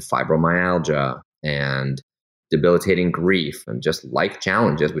pain and fibromyalgia and debilitating grief and just life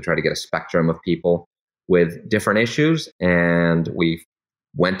challenges. We try to get a spectrum of people with different issues, and we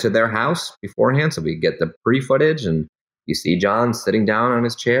went to their house beforehand so we get the pre-footage, and you see John sitting down on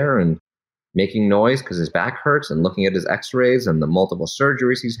his chair and making noise because his back hurts, and looking at his x-rays and the multiple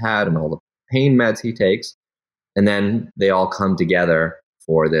surgeries he's had and all the pain meds he takes. And then they all come together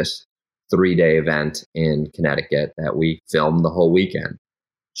for this 3-day event in Connecticut that we filmed the whole weekend,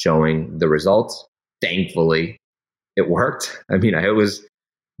 showing the results. Thankfully, it worked. I mean, I always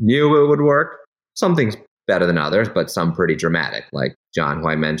knew it would work. Some things better than others, but some pretty dramatic, like John, who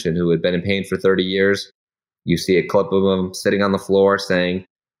I mentioned, who had been in pain for 30 years. You see a clip of him sitting on the floor saying,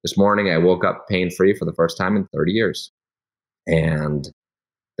 this morning I woke up pain-free for the first time in 30 years. And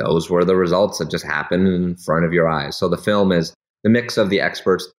those were the results that just happened in front of your eyes. So the film is the mix of the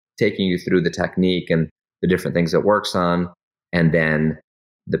experts taking you through the technique and the different things it works on, and then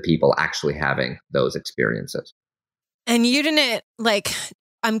the people actually having those experiences. And you didn't, like,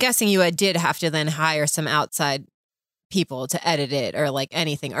 I'm guessing you did have to then hire some outside people to edit it or like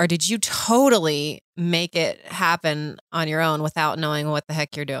anything, or did you totally make it happen on your own without knowing what the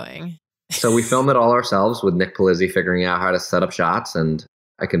heck you're doing? So we filmed it all ourselves with Nick Palizzi figuring out how to set up shots, and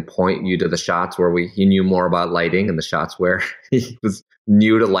I can point you to the shots where he knew more about lighting and the shots where he was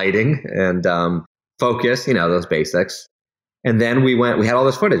new to lighting and focus, those basics. And then we had all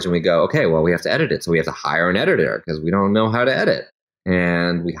this footage and we go, okay, well, we have to edit it. So we have to hire an editor because we don't know how to edit.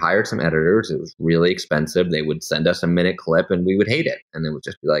 And we hired some editors. It was really expensive. They would send us a minute clip and we would hate it. And it would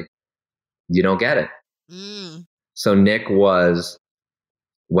just be like, you don't get it. So Nick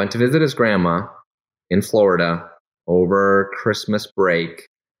went to visit his grandma in Florida over Christmas break,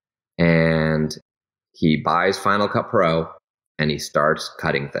 and he buys Final Cut Pro and he starts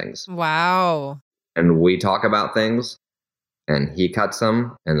cutting things. Wow. And we talk about things and he cuts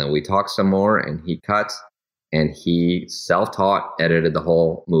them, and then we talk some more and he cuts. And he self-taught, edited the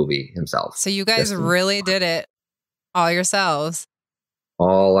whole movie himself. So you guys really did it all yourselves?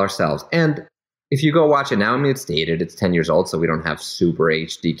 All ourselves. And if you go watch it now, I mean, it's dated. It's 10 years old, so we don't have super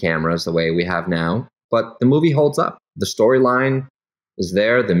HD cameras the way we have now. But the movie holds up. The storyline is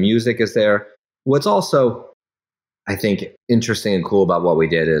there. The music is there. What's also, I think, interesting and cool about what we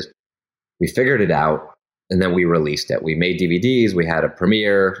did is we figured it out, and then we released it. We made DVDs. We had a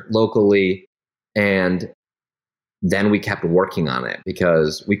premiere locally. And then we kept working on it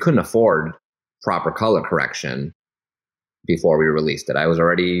because we couldn't afford proper color correction before we released it. I was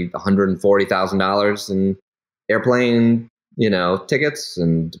already $140,000 in airplane, tickets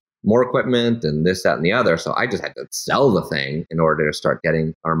and more equipment and this, that, and the other. So I just had to sell the thing in order to start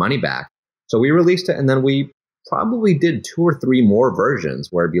getting our money back. So we released it, and then we probably did 2 or 3 more versions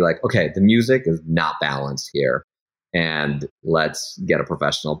where it'd be like, okay, the music is not balanced here, and let's get a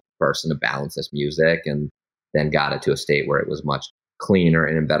professional person to balance this music, and then got it to a state where it was much cleaner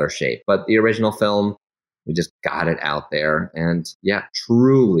and in better shape. But the original film, we just got it out there and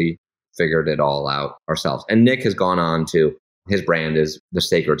truly figured it all out ourselves. And Nick has gone on to, his brand is The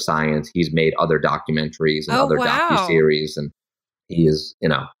Sacred Science. He's made other documentaries and other docuseries, and he is,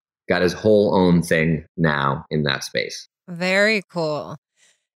 got his whole own thing now in that space. Very cool.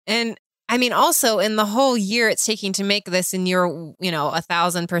 And I mean, also in the whole year it's taking to make this, and your,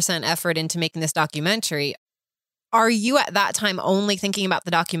 1,000% effort into making this documentary, are you at that time only thinking about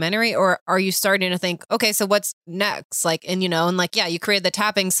the documentary, or are you starting to think, okay, so what's next? Like, and you created the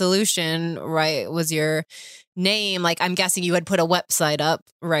tapping solution, right? Was your name. Like, I'm guessing you had put a website up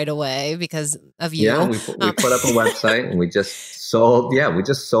right away because of you. Yeah, we put up a website and we just sold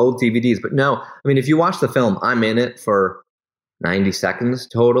DVDs. But no, I mean, if you watch the film, I'm in it for 90 seconds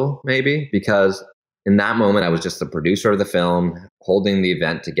total, maybe, because in that moment I was just the producer of the film, holding the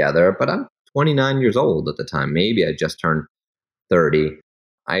event together. But I'm 29 years old at the time. Maybe I just turned 30.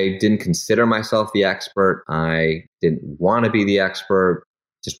 I didn't consider myself the expert. I didn't want to be the expert.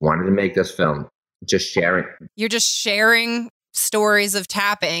 Just wanted to make this film. Just sharing. You're just sharing stories of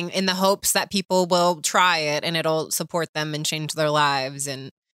tapping in the hopes that people will try it and it'll support them and change their lives in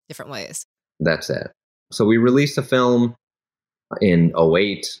different ways. That's it. So we released a film in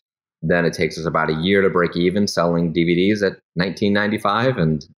 2008. Then it takes us about a year to break even selling DVDs at $19.95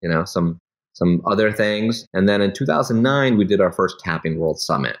 and, some other things. And then in 2009, we did our first Tapping World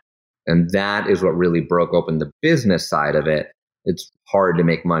Summit. And that is what really broke open the business side of it. It's hard to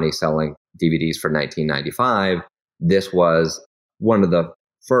make money selling DVDs for $19.95. This was one of the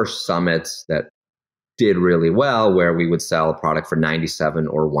first summits that did really well, where we would sell a product for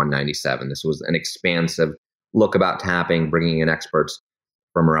 $97 or $197. This was an expansive look about tapping, bringing in experts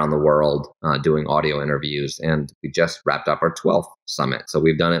from around the world, doing audio interviews. And we just wrapped up our 12th summit. So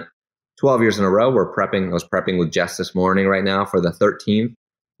we've done it 12 years in a row. I was prepping with Jess this morning right now for the 13th,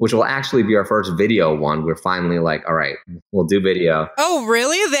 which will actually be our first video one. We're finally like, all right, we'll do video. Oh,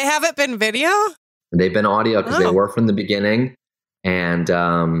 really? They haven't been video? They've been audio because they were from the beginning.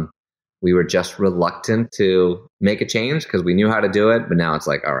 And we were just reluctant to make a change because we knew how to do it. But now it's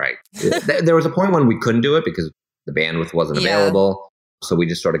like, all right. There was a point when we couldn't do it because the bandwidth wasn't available. So we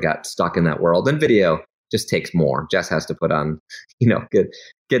just sort of got stuck in that world. And video just takes more. Jess has to put on,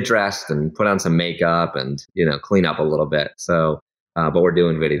 get dressed and put on some makeup and, clean up a little bit. So, but we're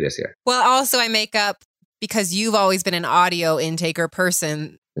doing video this year. Well, also I make up because you've always been an audio intaker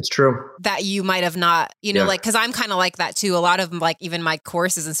person. It's true. That you might have not, because I'm kind of like that too. A lot of even my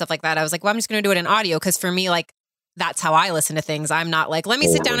courses and stuff like that, I was like, well, I'm just going to do it in audio. Because for me, that's how I listen to things. I'm not like, let me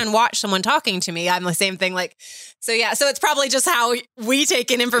sit down and watch someone talking to me. I'm the same thing. So it's probably just how we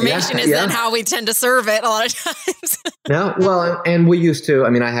take in information then how we tend to serve it a lot of times. No, well, and we used to,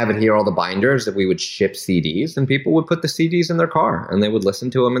 I have it here, all the binders that we would ship CDs and people would put the CDs in their car and they would listen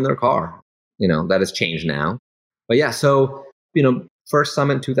to them in their car. That has changed now. But so, first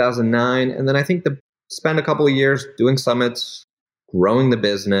summit in 2009. And then I think spent a couple of years doing summits, growing the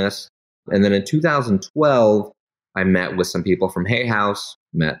business. And then in 2012, I met with some people from Hay House,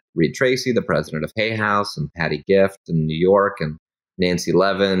 met Reed Tracy, the president of Hay House, and Patty Gift in New York, and Nancy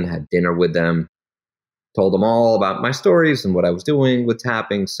Levin, had dinner with them, told them all about my stories and what I was doing with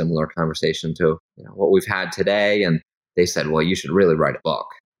tapping, similar conversation to what we've had today. And they said, well, you should really write a book.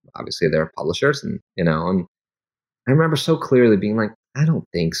 Obviously, they're publishers, and I remember so clearly being like, I don't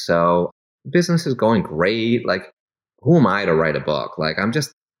think so. Business is going great. Who am I to write a book? I'm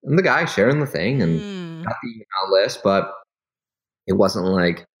the guy sharing the thing and got the email list, but it wasn't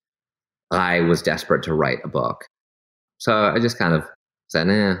like I was desperate to write a book. So I just kind of said,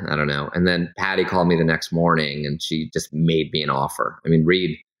 I don't know. And then Patty called me the next morning and she just made me an offer.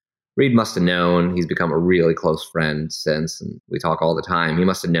 Reed must have known. He's become a really close friend since, and we talk all the time. He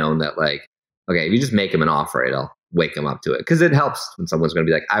must have known that okay, if you just make him an offer, it'll wake him up to it. Because it helps when someone's going to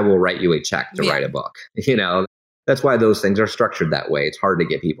be like, I will write you a check to write a book. That's why those things are structured that way. It's hard to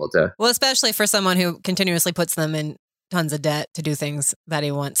get people to. Well, especially for someone who continuously puts them in tons of debt to do things that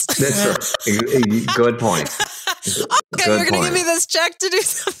he wants. That's true. Good point. Okay, you're going to give me this check to do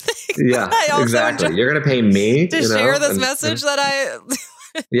something. Yeah, exactly. You're going to pay me to share this message that I.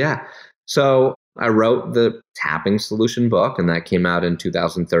 Yeah. So I wrote the Tapping Solution book, and that came out in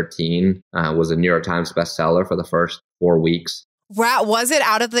 2013. Was a New York Times bestseller for the first 4 weeks. Wow, was it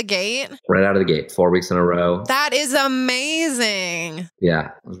out of the gate? Right out of the gate, 4 weeks in a row. That is amazing. Yeah,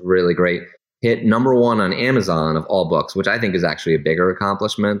 it was really great. Hit number one on Amazon of all books, which I think is actually a bigger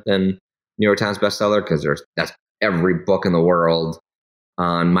accomplishment than New York Times bestseller, because that's every book in the world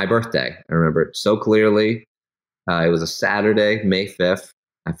on my birthday. I remember it so clearly. It was a Saturday, May 5th.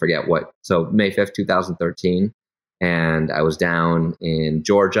 I forget what. So May 5th, 2013. And I was down in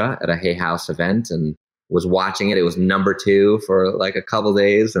Georgia at a Hay House event and was watching it. It was number 2 for a couple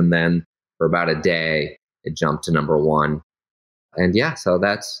days. And then for about a day, it jumped to number 1. And so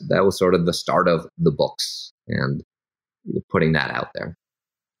that was sort of the start of the books and putting that out there.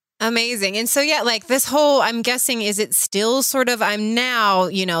 Amazing. And so, this whole, I'm guessing, is it still sort of, I'm now,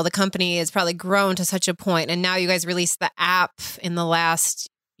 the company has probably grown to such a point, and now you guys released the app in the last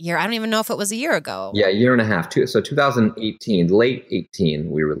year. I don't even know if it was a year ago. Yeah, a year and a half too. So 2018, late 18,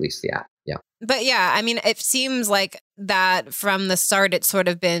 we released the app. Yeah. But it seems like that from the start, it's sort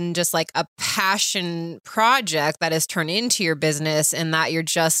of been just like a passion project that has turned into your business, and that you're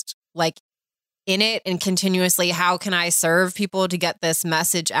just in it and continuously, how can I serve people to get this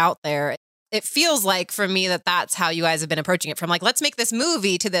message out there? it feels like for me that that's how you guys have been approaching it, from like, let's make this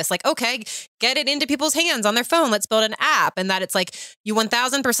movie to this, like, okay, get it into people's hands on their phone. Let's build an app. And that it's like you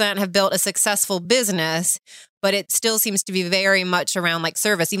 1000% have built a successful business, but it still seems to be very much around like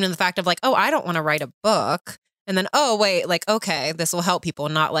service, even in the fact of like, oh, I don't want to write a book. And then, oh, wait, like, okay, this will help people.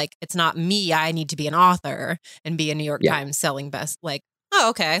 Not like, it's not me. I need to be an author and be a New York Times selling best. Like, oh,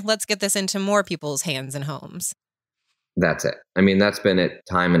 okay, let's get this into more people's hands and homes. That's it. I mean, that's been it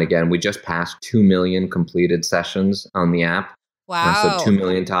time and again. We just passed 2 million completed sessions on the app. Wow. So 2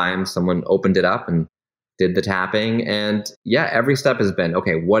 million times someone opened it up and did the tapping. And yeah, every step has been,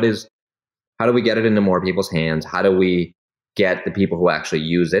 okay, how do we get it into more people's hands? How do we get the people who actually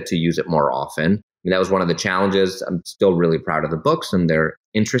use it to use it more often? I mean, that was one of the challenges. I'm still really proud of the books, and they're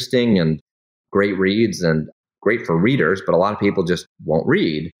interesting and great reads and great for readers, but a lot of people just won't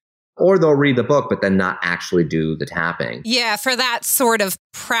read. Or they'll read the book, but then not actually do the tapping. Yeah, for that sort of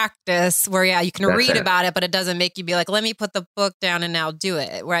practice where, you can read about it, but it doesn't make you be like, let me put the book down and now do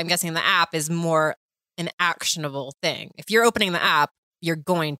it. Where I'm guessing the app is more an actionable thing. If you're opening the app, you're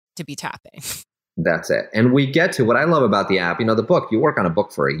going to be tapping. That's it. And we get to what I love about the app. You know, the book, you work on a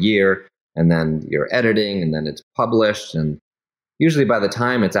book for a year, and then you're editing, and then it's published. And usually by the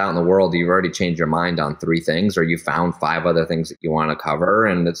time it's out in the world, you've already changed your mind on 3 things, or you found 5 other things that you want to cover,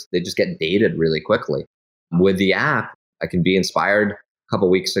 and they just get dated really quickly. With the app, I can be inspired. A couple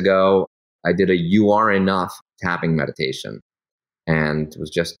weeks ago, I did a "You Are Enough" tapping meditation, and was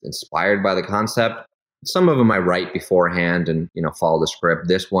just inspired by the concept. Some of them I write beforehand and, follow the script.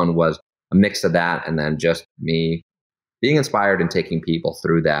 This one was a mix of that, and then just me being inspired and taking people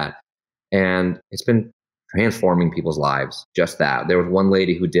through that. And it's been transforming people's lives. Just that. There was one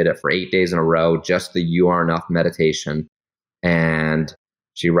lady who did it for 8 days in a row, just the "You Are Enough" meditation. And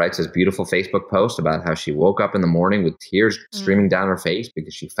she writes this beautiful Facebook post about how she woke up in the morning with tears streaming down her face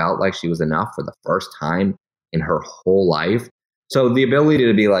because she felt like she was enough for the first time in her whole life. So the ability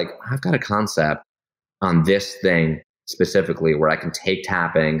to be like, I've got a concept on this thing specifically where I can take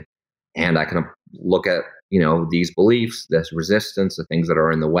tapping and I can look at, these beliefs, this resistance, the things that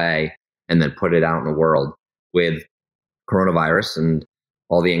are in the way, and then put it out in the world. With coronavirus and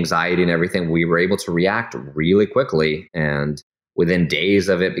all the anxiety and everything, we were able to react really quickly. And within days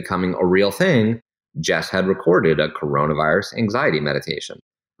of it becoming a real thing, Jess had recorded a coronavirus anxiety meditation.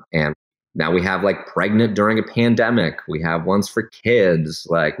 And now we have like pregnant during a pandemic. We have ones for kids.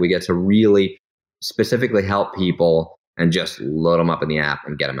 Like we get to really specifically help people and just load them up in the app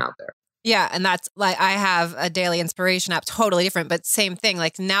and get them out there. Yeah. And that's like, I have a daily inspiration app, totally different, but same thing.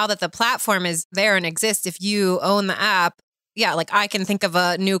 Like now that the platform is there and exists, if you own the app, like I can think of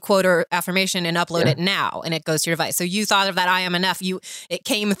a new quote or affirmation and upload it now, and it goes to your device. So you thought of that "I am enough." It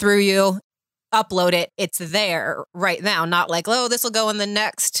came through you, upload it. It's there right now. Not like, oh, this will go in the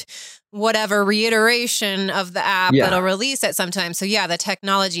next whatever reiteration of the app that'll release at some time. So the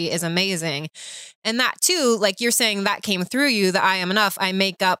technology is amazing. And that too, like you're saying, that came through you, the "I am enough." I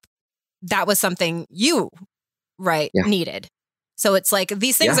make up. That was something you needed. So it's like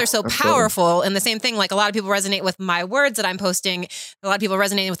these things are so powerful. And the same thing, like a lot of people resonate with my words that I'm posting. A lot of people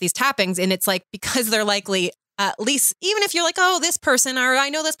resonating with these tappings. And it's like, because they're likely, at least, even if you're like, oh, this person, or I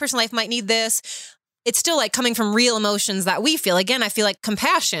know this person's life might need this, it's still like coming from real emotions that we feel. Again, I feel like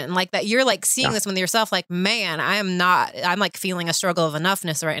compassion, like that you're like seeing this with yourself, like, man, I'm like feeling a struggle of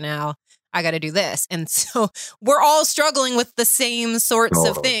enoughness right now. I got to do this. And so we're all struggling with the same sorts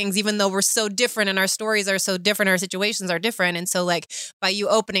of things, even though we're so different and our stories are so different, our situations are different. And so like by you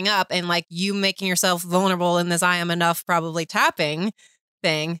opening up and like you making yourself vulnerable in this "I am enough" probably tapping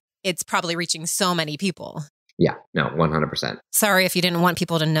thing, it's probably reaching so many people. Yeah, no, 100%. Sorry if you didn't want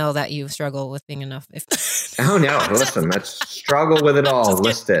people to know that you struggle with being enough. Oh no, listen, let's struggle with it all.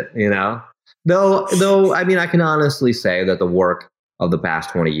 List it, Though, I mean, I can honestly say that the work of the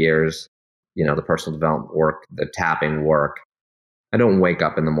past 20 years, the personal development work, the tapping work, I don't wake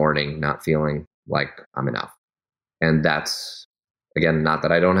up in the morning not feeling like I'm enough. And that's, again, not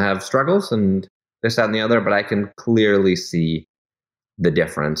that I don't have struggles and this, that, and the other, but I can clearly see the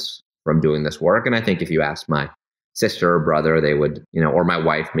difference from doing this work. And I think if you ask my sister or brother, they would, or my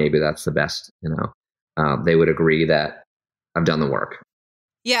wife, maybe that's the best, they would agree that I've done the work.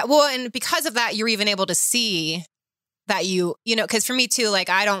 Yeah. Well, and because of that, you're even able to see that because for me too, like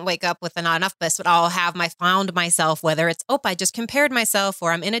I don't wake up with a not enough list, but I'll have found myself, whether it's, I just compared myself,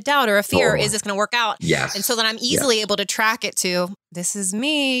 or I'm in a doubt or a fear, is this going to work out? Yes. And so then I'm easily able to track it to, this is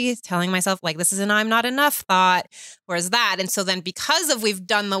me telling myself like, this is an "I'm not enough" thought. Whereas that. And so then because we've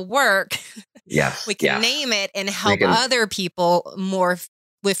done the work, we can name it and help other people more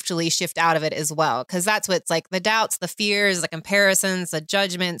swiftly shift out of it as well. Cause that's what's like the doubts, the fears, the comparisons, the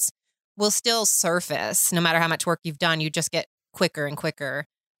judgments. will still surface no matter how much work you've done. You just get quicker and quicker,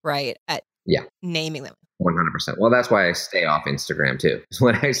 right, at naming them. 100%. Well, that's why I stay off Instagram too.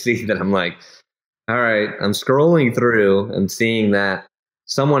 When I see that, I'm like, all right, I'm scrolling through and seeing that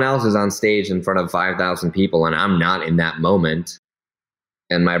someone else is on stage in front of 5,000 people and I'm not in that moment.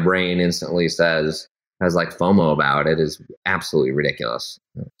 And my brain instantly has like FOMO about it is absolutely ridiculous.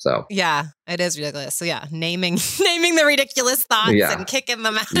 So yeah, it is ridiculous. So yeah, naming the ridiculous thoughts and kicking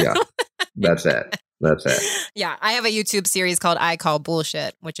them out. Yeah, that's it. That's it. Yeah, I have a YouTube series called I Call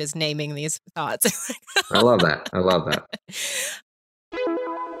Bullshit, which is naming these thoughts. I love that. I love that.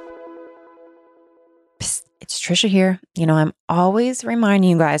 Psst, it's Trisha here. I'm always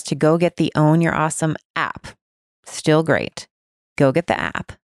reminding you guys to go get the Own Your Awesome app. Still great. Go get the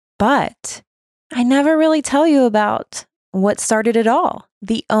app. But I never really tell you about what started it all.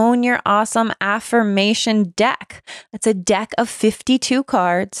 The Own Your Awesome affirmation deck. It's a deck of 52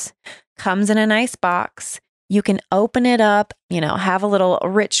 cards. Comes in a nice box. You can open it up, have a little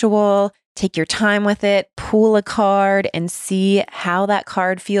ritual, take your time with it, pull a card and see how that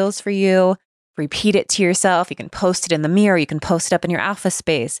card feels for you. Repeat it to yourself. You can post it in the mirror. You can post it up in your office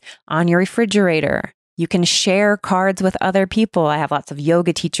space, on your refrigerator. You can share cards with other people. I have lots of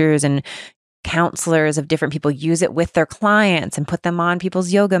yoga teachers and counselors of different people use it with their clients and put them on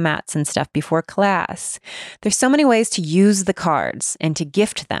people's yoga mats and stuff before class. There's so many ways to use the cards and to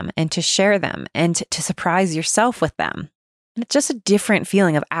gift them and to share them and to surprise yourself with them. And it's just a different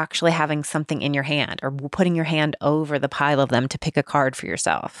feeling of actually having something in your hand or putting your hand over the pile of them to pick a card for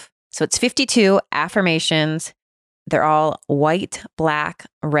yourself. So it's 52 affirmations. They're all white, black,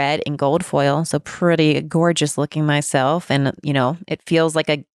 red, and gold foil. So pretty gorgeous looking myself. And, it feels like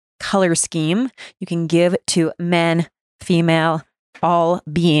a color scheme you can give to men, female, all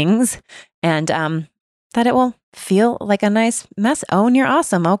beings, and that it will feel like a nice mess. Own your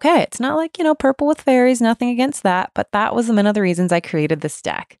awesome. Okay. It's not like, purple with fairies, nothing against that. But that was one of the reasons I created this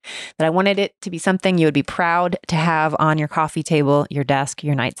deck, that I wanted it to be something you would be proud to have on your coffee table, your desk,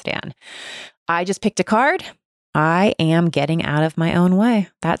 your nightstand. I just picked a card. I am getting out of my own way.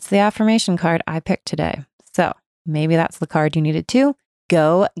 That's the affirmation card I picked today. So maybe that's the card you needed too.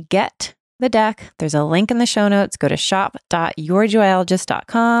 Go get the deck. There's a link in the show notes. Go to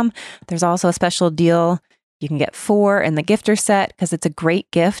shop.yourjoyologist.com. There's also a special deal. You can get 4 in the gifter set because it's a great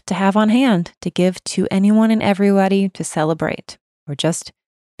gift to have on hand to give to anyone and everybody to celebrate or just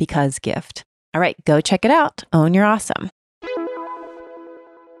because gift. All right, go check it out. Own Your Awesome.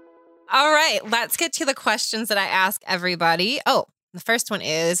 All right, let's get to the questions that I ask everybody. Oh, the first one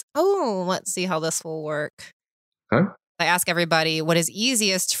is, let's see how this will work. Okay. I ask everybody what is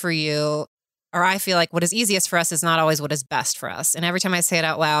easiest for you, or I feel like what is easiest for us is not always what is best for us. And every time I say it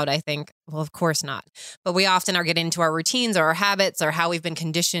out loud, I think, well, of course not. But we often are getting into our routines or our habits or how we've been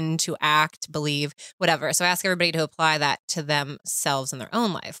conditioned to act, believe, whatever. So I ask everybody to apply that to themselves in their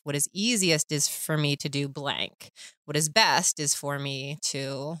own life. What is easiest is for me to do blank. What is best is for me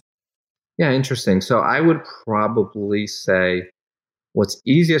to... Yeah, interesting. So I would probably say what's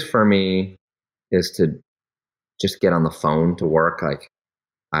easiest for me is to just get on the phone to work. Like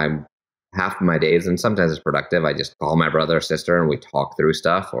I'm half of my days, and sometimes it's productive. I just call my brother or sister and we talk through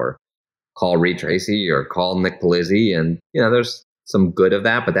stuff, or call Reed Tracy or call Nick Palizzi. And, there's some good of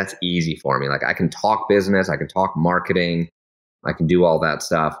that, but that's easy for me. Like I can talk business, I can talk marketing, I can do all that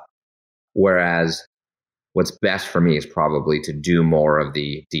stuff. Whereas what's best for me is probably to do more of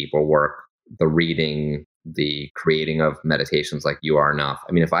the deeper work, the reading, the creating of meditations like You Are Enough.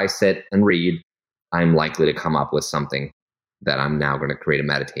 I mean, if I sit and read, I'm likely to come up with something that I'm now going to create a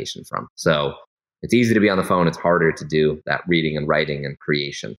meditation from. So it's easy to be on the phone. It's harder to do that reading and writing and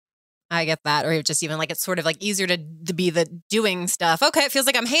creation. I get that. Or just even like it's sort of like easier to be the doing stuff. Okay, it feels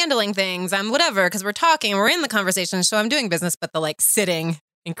like I'm handling things. I'm whatever because we're talking and we're in the conversation. So I'm doing business, but the like sitting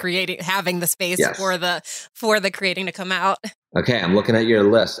and creating, having the space for the creating to come out. Okay, I'm looking at your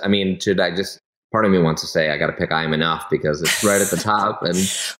list. I mean, should I just... Part of me wants to say I got to pick I'm Enough because it's right at the top,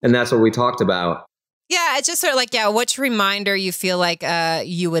 and that's what we talked about. Yeah, it's just sort of like, which reminder you feel like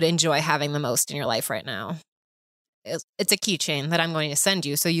you would enjoy having the most in your life right now? It's a keychain that I'm going to send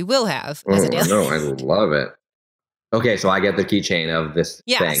you, so you will have as a daily. No, I love it. Okay, so I get the keychain of this thing.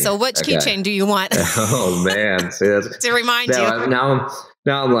 Yeah, so which keychain do you want? Oh, man. See, that's, to remind you. Now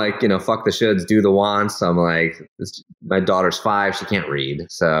I'm like, fuck the shoulds, do the wants. I'm like, my daughter's 5, she can't read.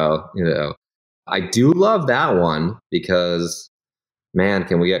 So, I do love that one because... Man,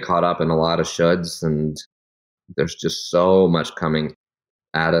 can we get caught up in a lot of shoulds, and there's just so much coming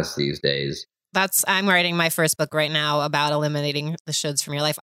at us these days. I'm writing my first book right now about eliminating the shoulds from your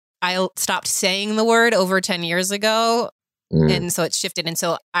life. I stopped saying the word over 10 years ago And so it's shifted. And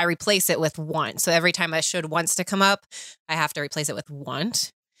so I replace it with want. So every time a should wants to come up, I have to replace it with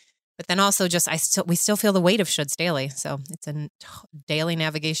want. But then also just, we still feel the weight of shoulds daily. So it's a daily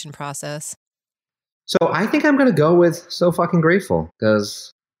navigation process. So I think I'm going to go with so fucking grateful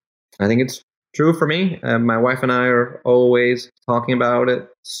because I think it's true for me. My wife and I are always talking about it.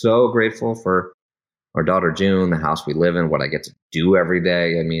 So grateful for our daughter, June, the house we live in, what I get to do every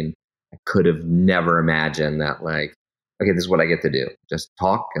day. I mean, I could have never imagined that, like, okay, this is what I get to do. Just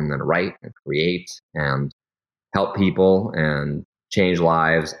talk and then write and create and help people and change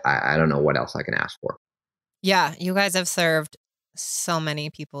lives. I don't know what else I can ask for. Yeah, you guys have served so many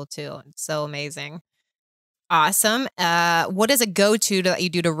people too. It's so amazing. Awesome. What is a go-to that you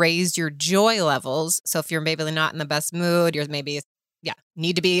do to raise your joy levels? So if you're maybe not in the best mood, you're maybe,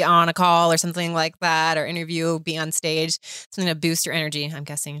 need to be on a call or something like that, or interview, be on stage, something to boost your energy. I'm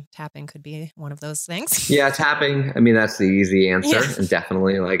guessing tapping could be one of those things. Yeah, tapping. I mean, that's the easy answer. Yeah. And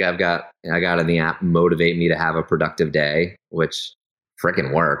definitely, like, I got in the app Motivate Me to have a productive day, which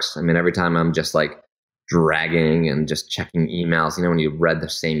freaking works. I mean, every time I'm just like dragging and just checking emails, when you've read the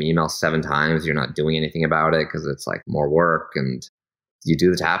same email 7 times, you're not doing anything about it because it's like more work, and you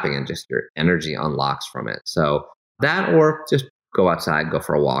do the tapping and just your energy unlocks from it. So that, or just go outside, go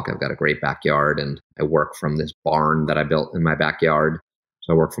for a walk. I've got a great backyard and I work from this barn that I built in my backyard.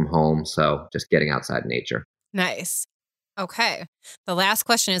 So I work from home. So just getting outside in nature. Nice. Okay. The last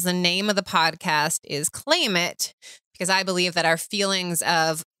question is, the name of the podcast is Claim It, because I believe that our feelings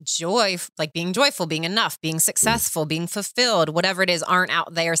of joy, like being joyful, being enough, being successful, being fulfilled, whatever it is, aren't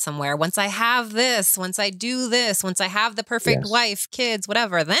out there somewhere. Once I have this, once I do this, once I have the perfect wife, kids,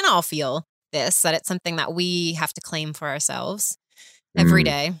 whatever, then I'll feel this, that it's something that we have to claim for ourselves every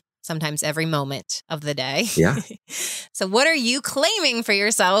day, sometimes every moment of the day. Yeah. So what are you claiming for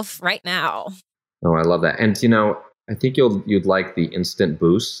yourself right now? Oh, I love that. And, I think you'd like the instant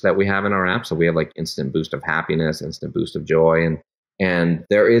boosts that we have in our app. So we have like instant boost of happiness, instant boost of joy. And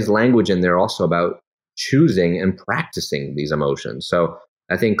there is language in there also about choosing and practicing these emotions. So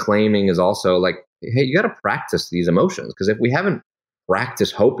I think claiming is also like, hey, you got to practice these emotions. Because if we haven't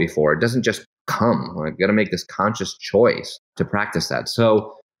practiced hope before, it doesn't just come. Like, you got to make this conscious choice to practice that.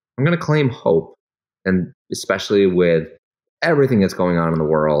 So I'm going to claim hope. And especially with everything that's going on in the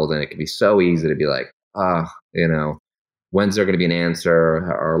world. And it can be so easy to be like, when's there going to be an answer?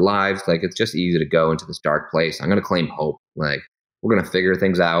 Our lives, like, it's just easy to go into this dark place. I'm going to claim hope. Like, we're going to figure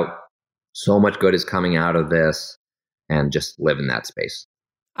things out. So much good is coming out of this, and just live in that space.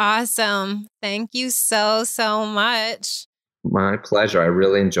 Awesome. Thank you so, so much. My pleasure. I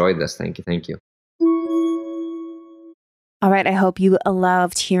really enjoyed this. Thank you. Thank you. All right. I hope you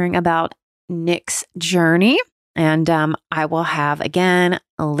loved hearing about Nick's journey. And I will have, again,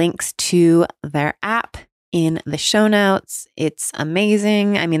 links to their app in the show notes. It's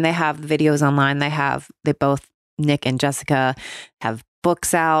amazing. I mean, they have videos online. They both, Nick and Jessica, have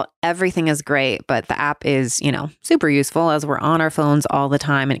books out. Everything is great, but the app is, super useful as we're on our phones all the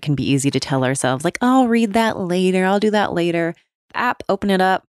time. And it can be easy to tell ourselves like, oh, I'll read that later. I'll do that later. The app, open it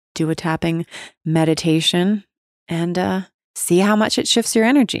up, do a tapping meditation, and see how much it shifts your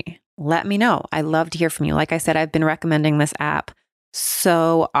energy. Let me know. I love to hear from you. Like I said, I've been recommending this app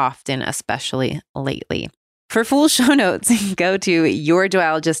so often, especially lately. For full show notes, go to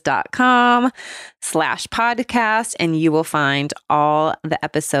yourjoyologist.com/podcast, and you will find all the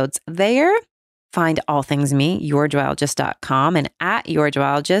episodes there. Find all things me, yourjoyologist.com, and at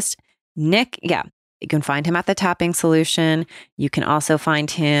yourjoyologist. Nick, you can find him at The Tapping Solution. You can also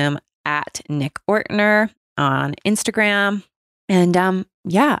find him at Nick Ortner on Instagram. And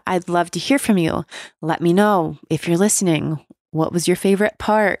I'd love to hear from you. Let me know if you're listening. What was your favorite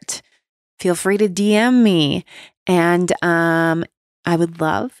part? Feel free to DM me. And I would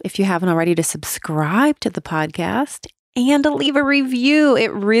love, if you haven't already, to subscribe to the podcast and to leave a review.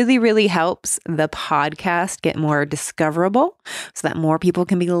 It really, really helps the podcast get more discoverable so that more people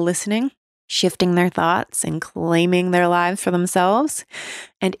can be listening, shifting their thoughts and claiming their lives for themselves.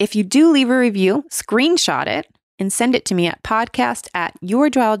 And if you do leave a review, screenshot it and send it to me at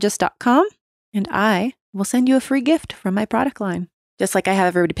podcast@yourjoyologist.com, and I will send you a free gift from my product line. Just like I have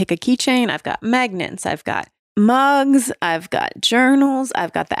everybody pick a keychain, I've got magnets, I've got mugs, I've got journals,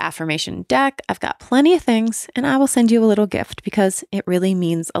 I've got the affirmation deck, I've got plenty of things, and I will send you a little gift because it really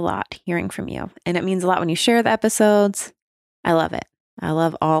means a lot hearing from you. And it means a lot when you share the episodes. I love it. I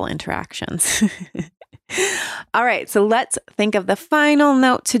love all interactions. All right, so let's think of the final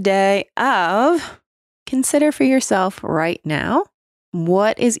note today of consider for yourself right now.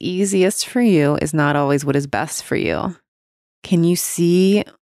 What is easiest for you is not always what is best for you. Can you see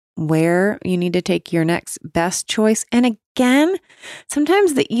where you need to take your next best choice. And again,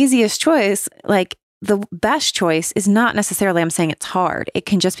 sometimes the easiest choice, like the best choice, is not necessarily, I'm saying it's hard. It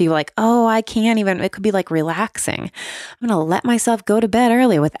can just be like, oh, I can't even, it could be like relaxing. I'm going to let myself go to bed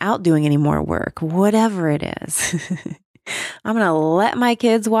early without doing any more work, whatever it is. I'm going to let my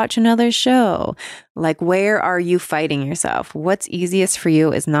kids watch another show. Like, where are you fighting yourself? What's easiest for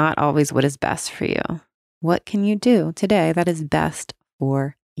you is not always what is best for you. What can you do today that is best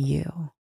for you?